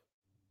stuff.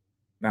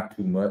 Not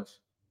too much.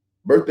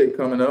 Birthday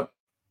coming up.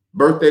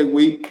 Birthday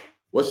week.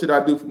 What should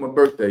I do for my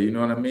birthday? You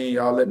know what I mean?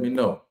 Y'all let me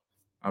know.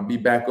 I'll be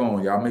back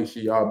on. Y'all make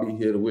sure y'all be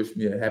here to wish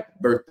me a happy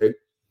birthday.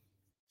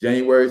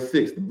 January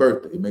 6th, the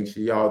birthday. Make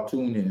sure y'all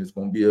tune in. It's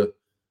going to be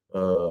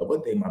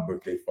what day my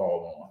birthday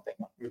fall on? I think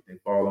my birthday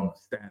fall on a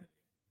Saturday.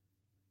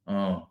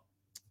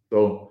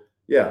 So,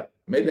 yeah,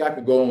 maybe I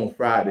could go on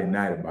Friday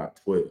night about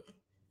 12.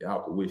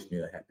 Y'all could wish me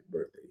a happy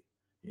birthday.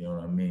 You know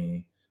what I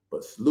mean?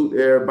 But salute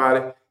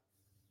everybody.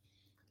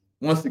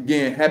 Once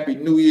again, happy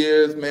New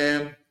Year's,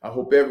 man. I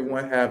hope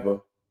everyone have a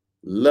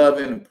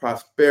loving and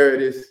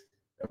prosperous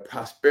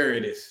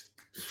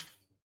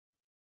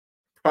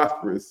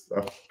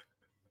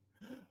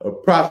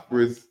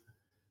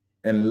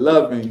and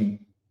loving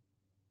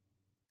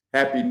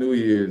happy New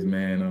Year's,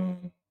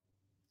 man.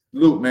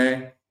 Salute,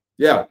 man.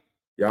 Yeah,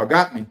 y'all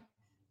got me.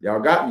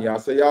 Y'all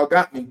say y'all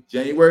got me.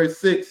 January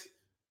 6th.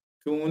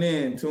 Tune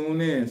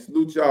in.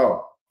 Salute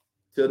y'all.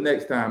 Till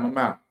next time, I'm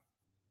out.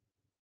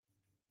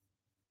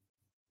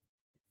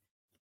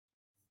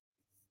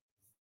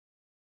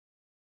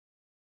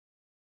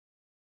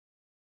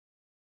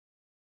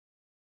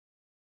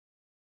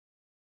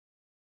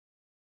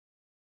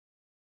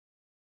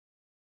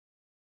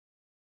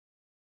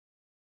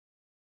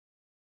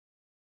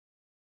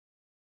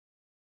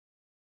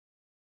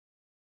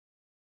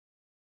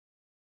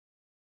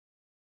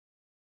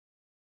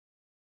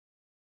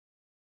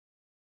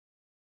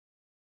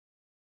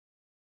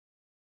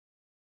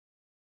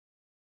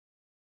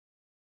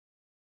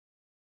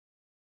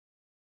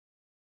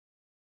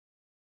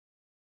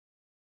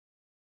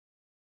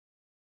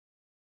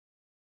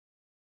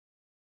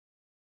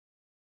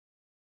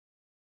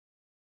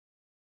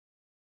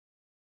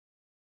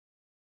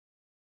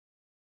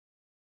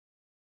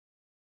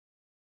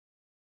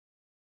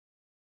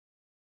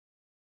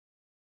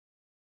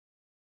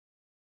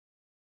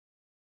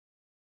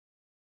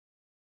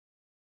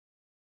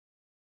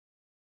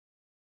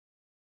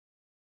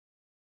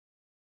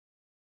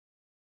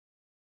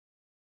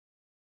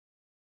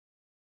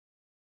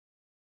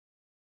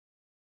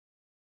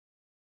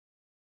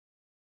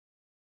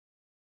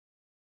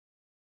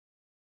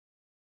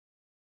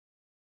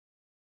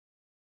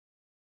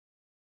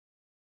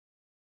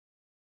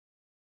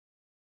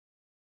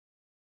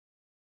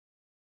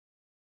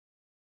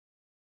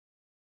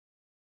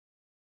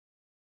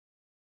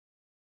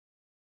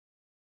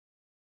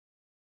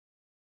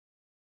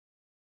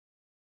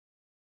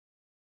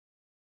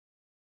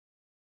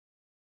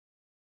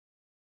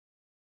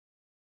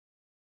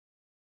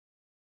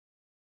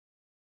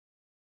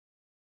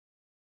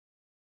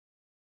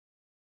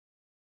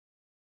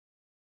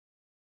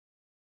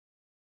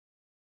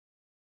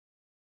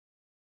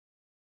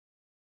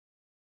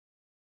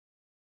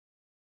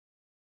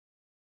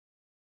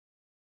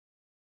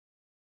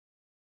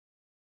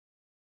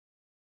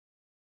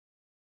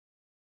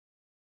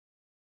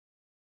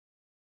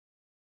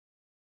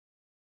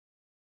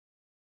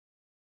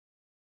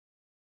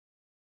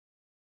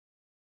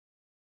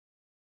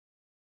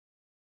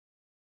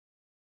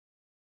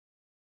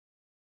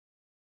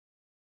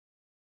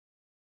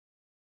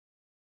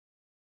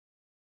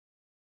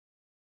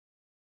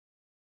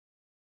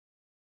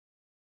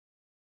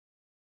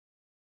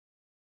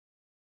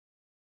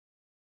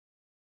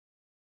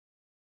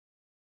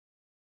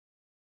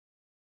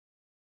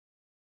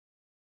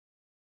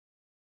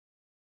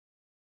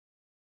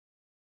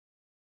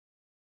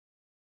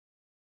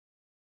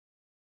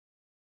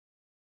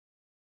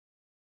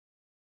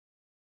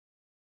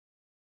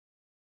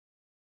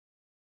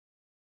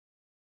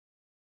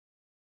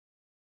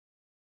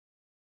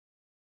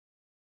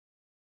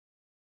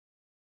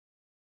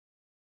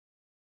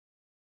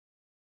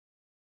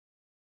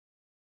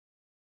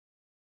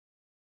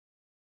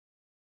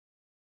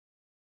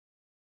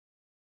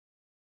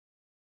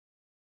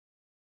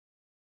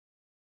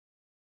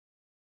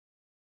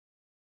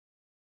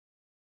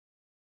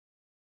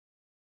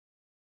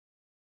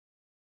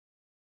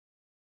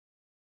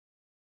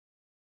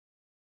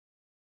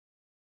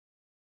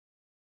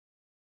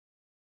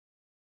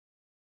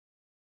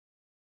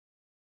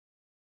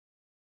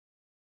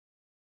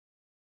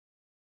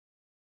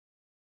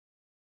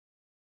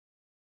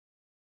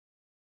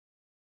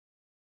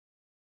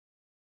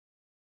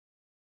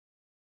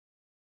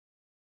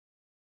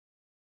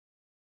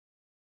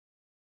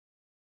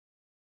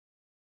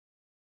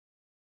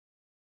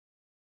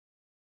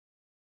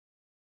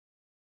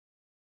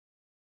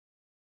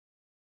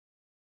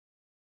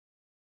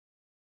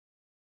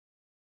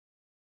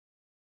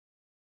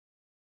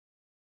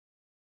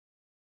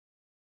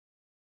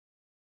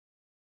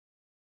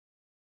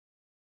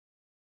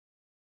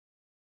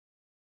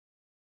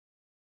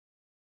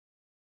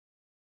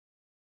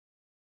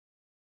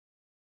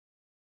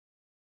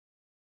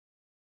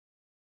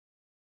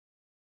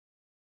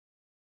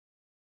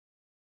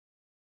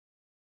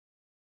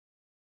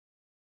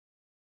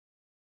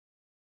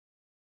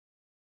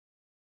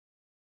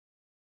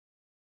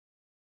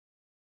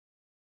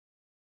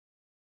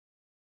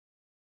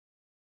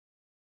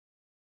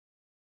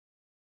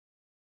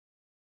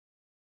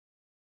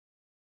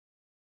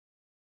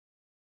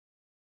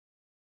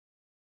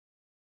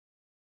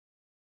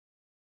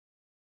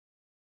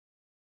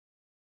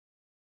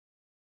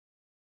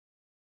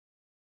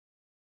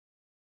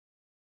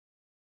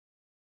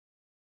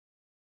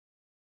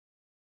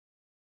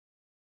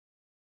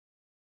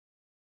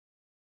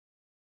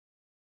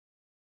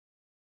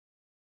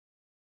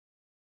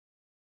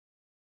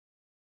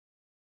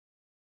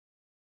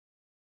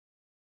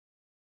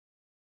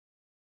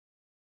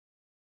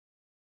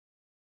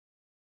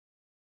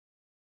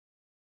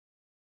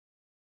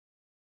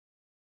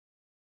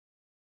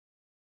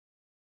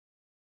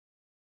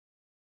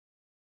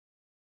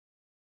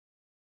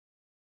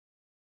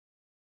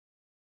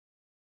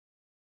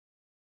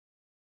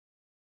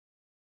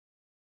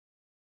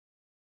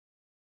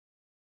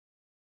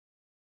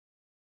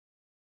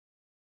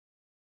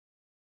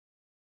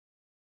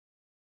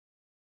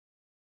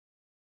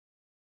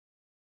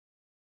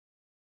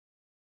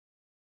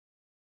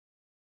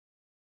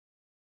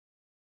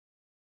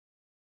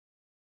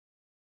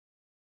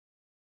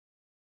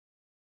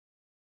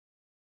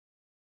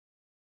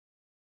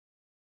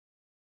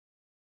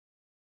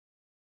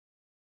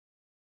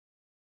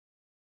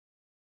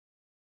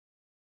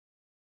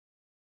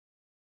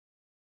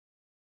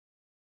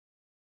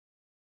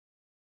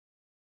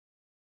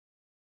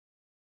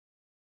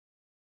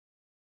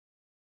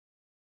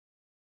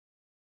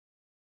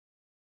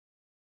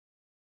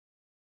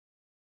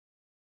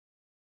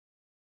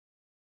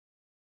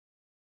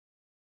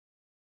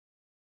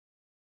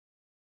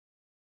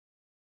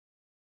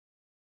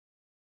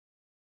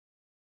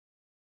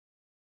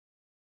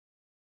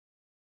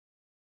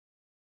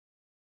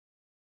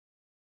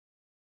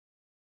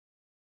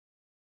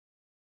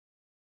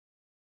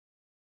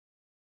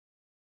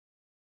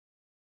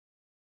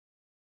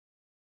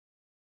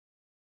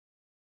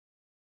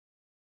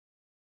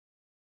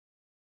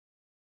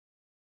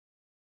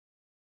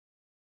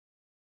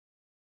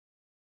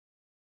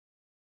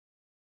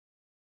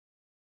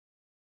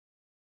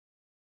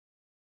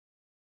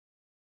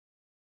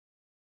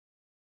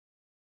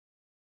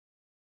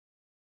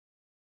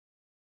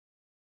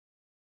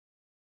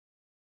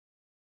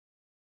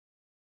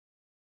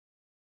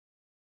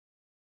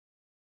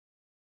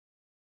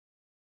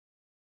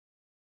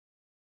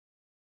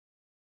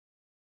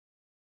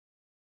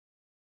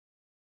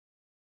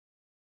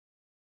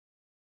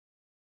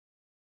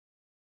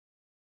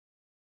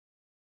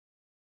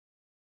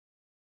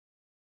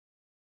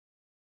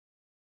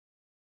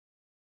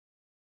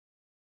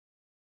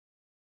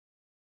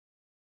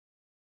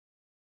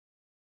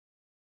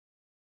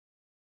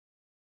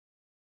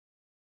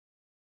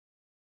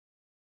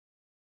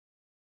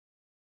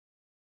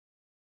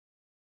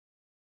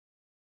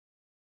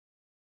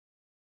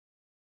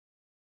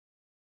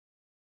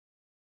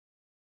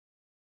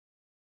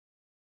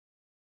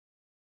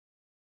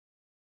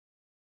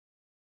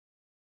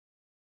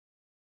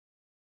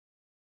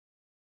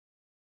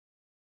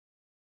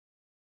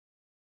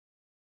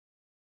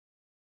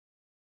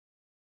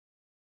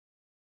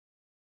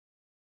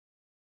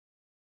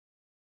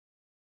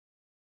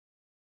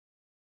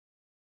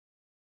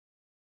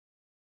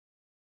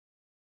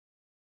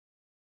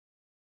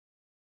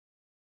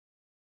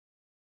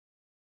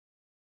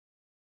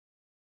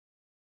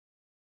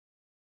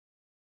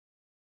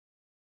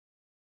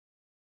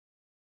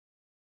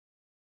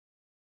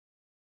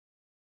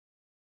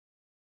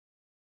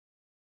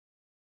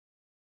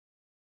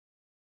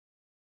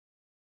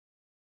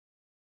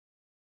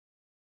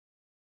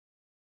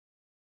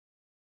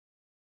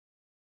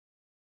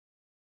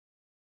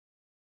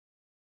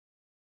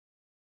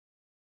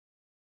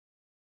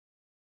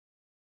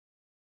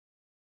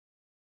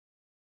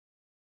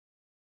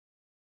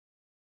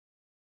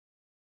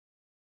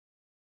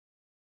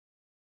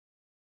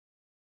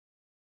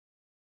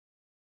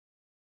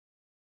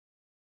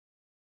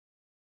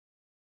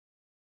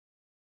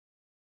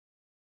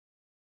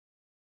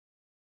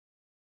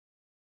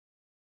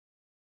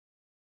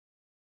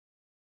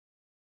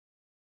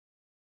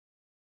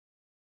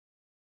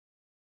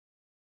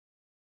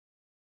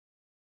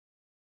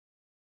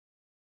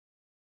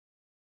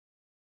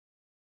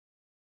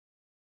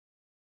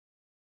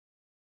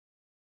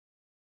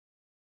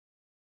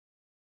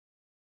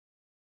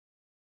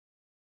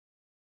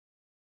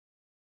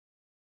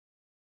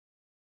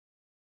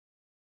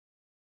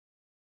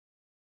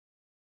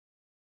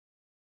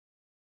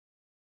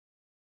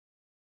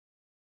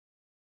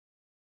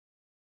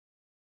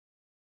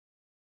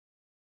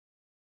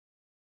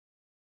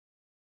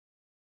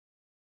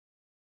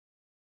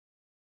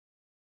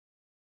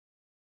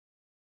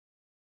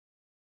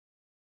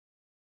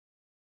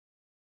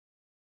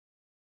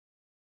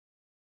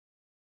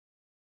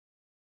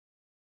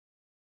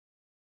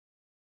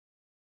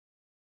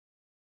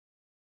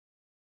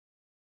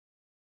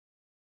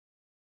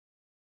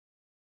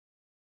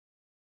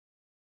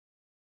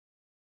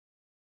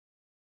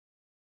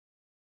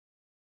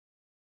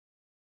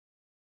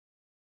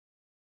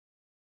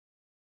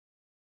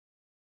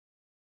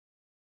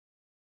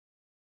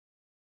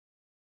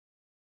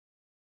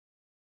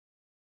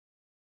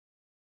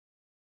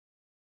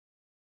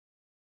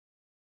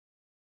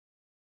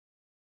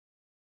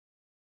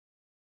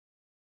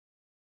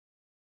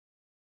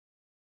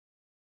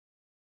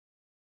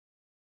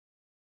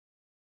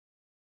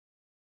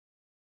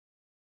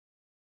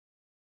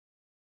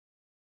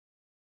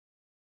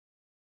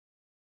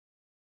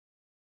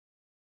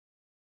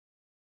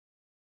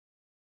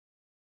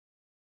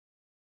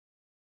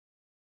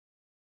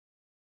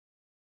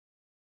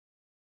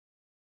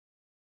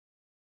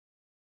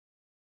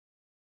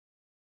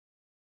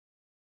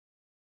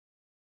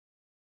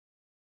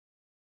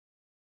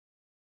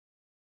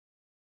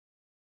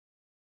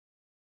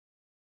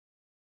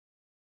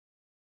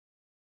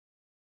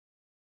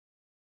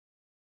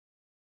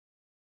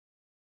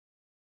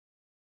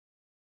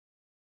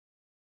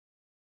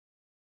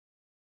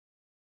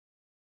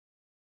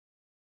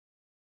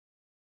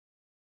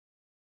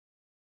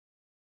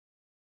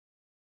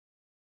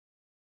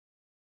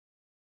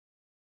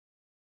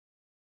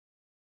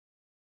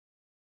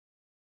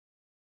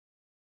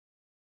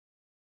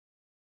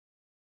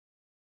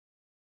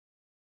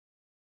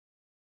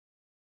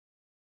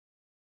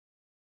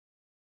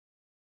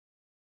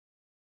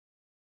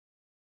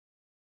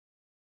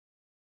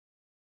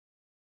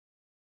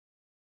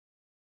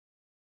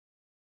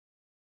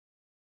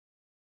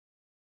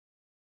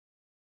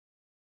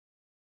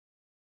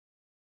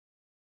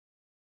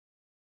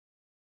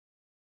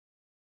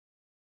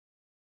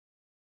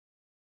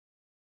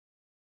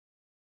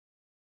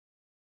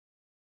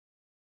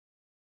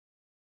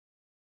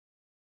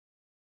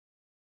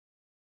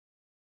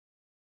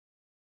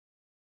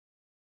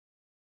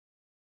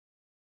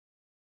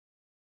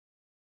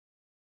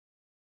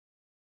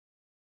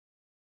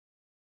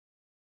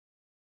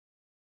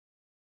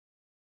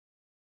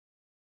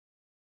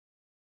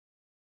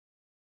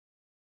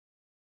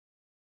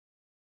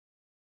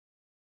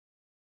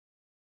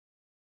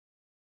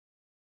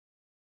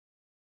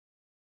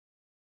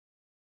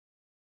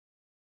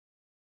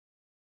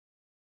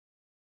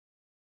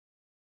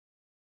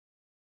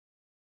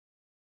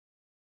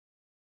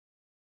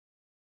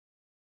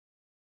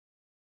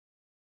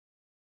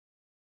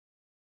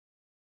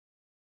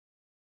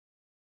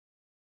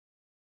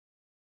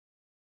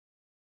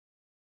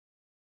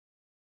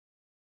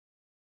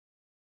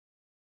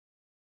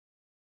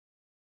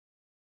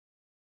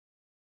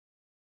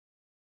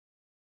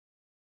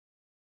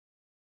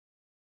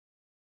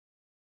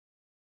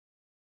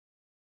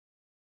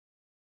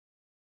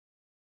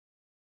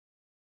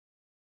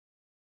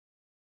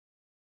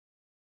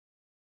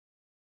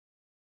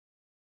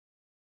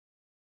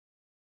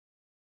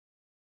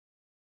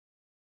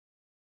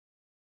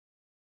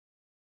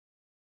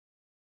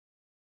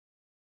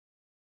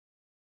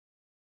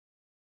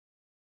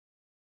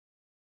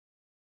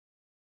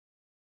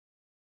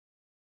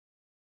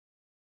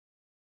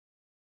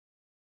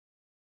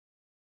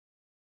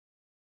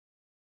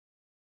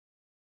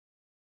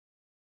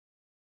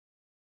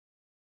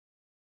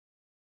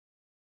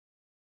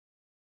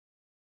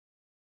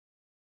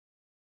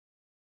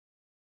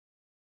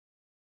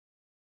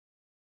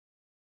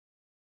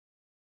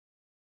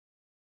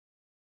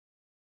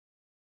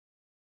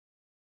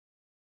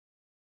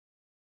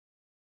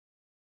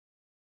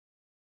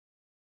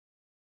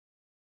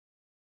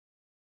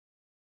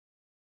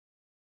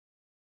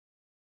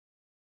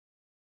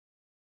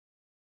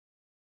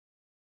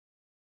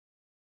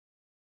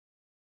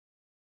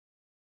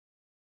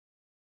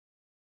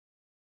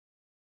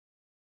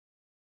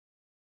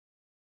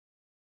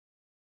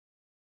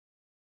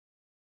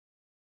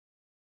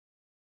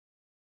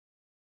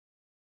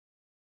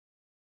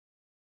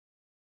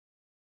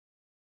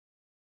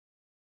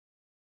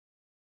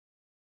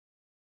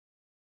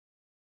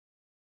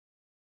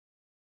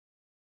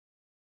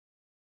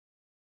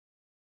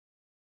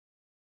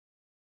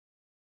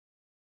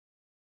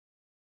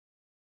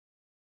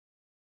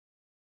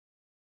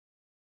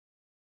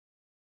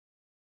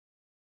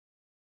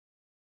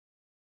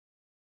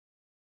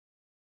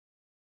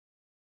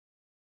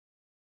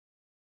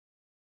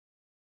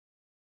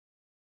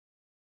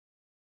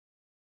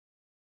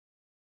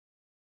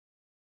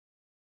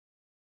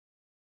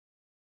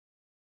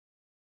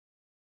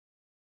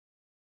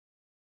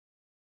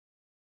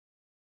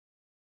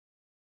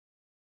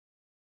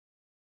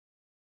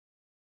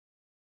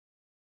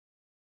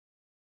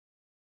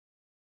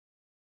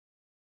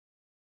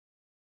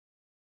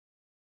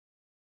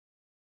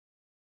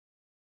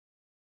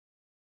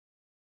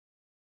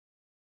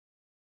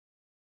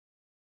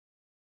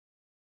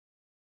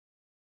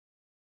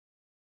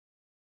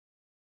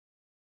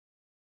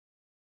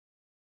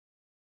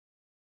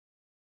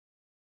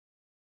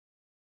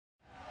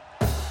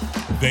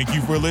 Thank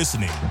you for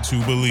listening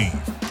to Believe.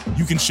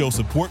 You can show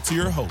support to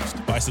your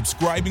host by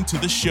subscribing to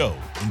the show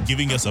and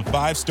giving us a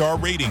 5-star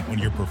rating on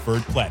your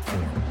preferred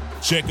platform.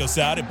 Check us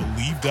out at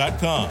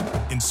Believe.com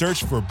and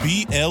search for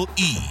BLEAV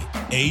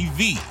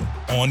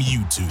on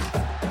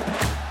YouTube.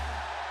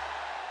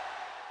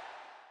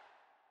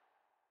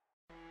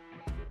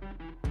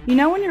 You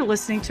know when you're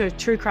listening to a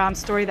true crime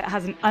story that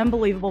has an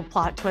unbelievable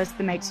plot twist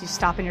that makes you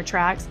stop in your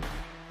tracks?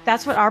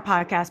 That's what our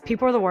podcast,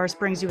 People Are the Worst,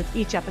 brings you with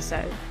each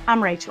episode.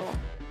 I'm Rachel.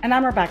 And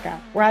I'm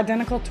Rebecca. We're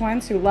identical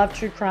twins who love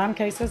true crime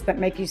cases that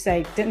make you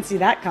say, didn't see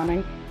that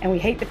coming, and we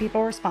hate the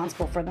people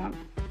responsible for them.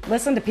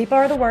 Listen to People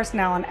Are the Worst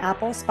now on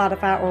Apple,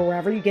 Spotify, or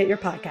wherever you get your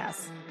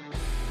podcasts.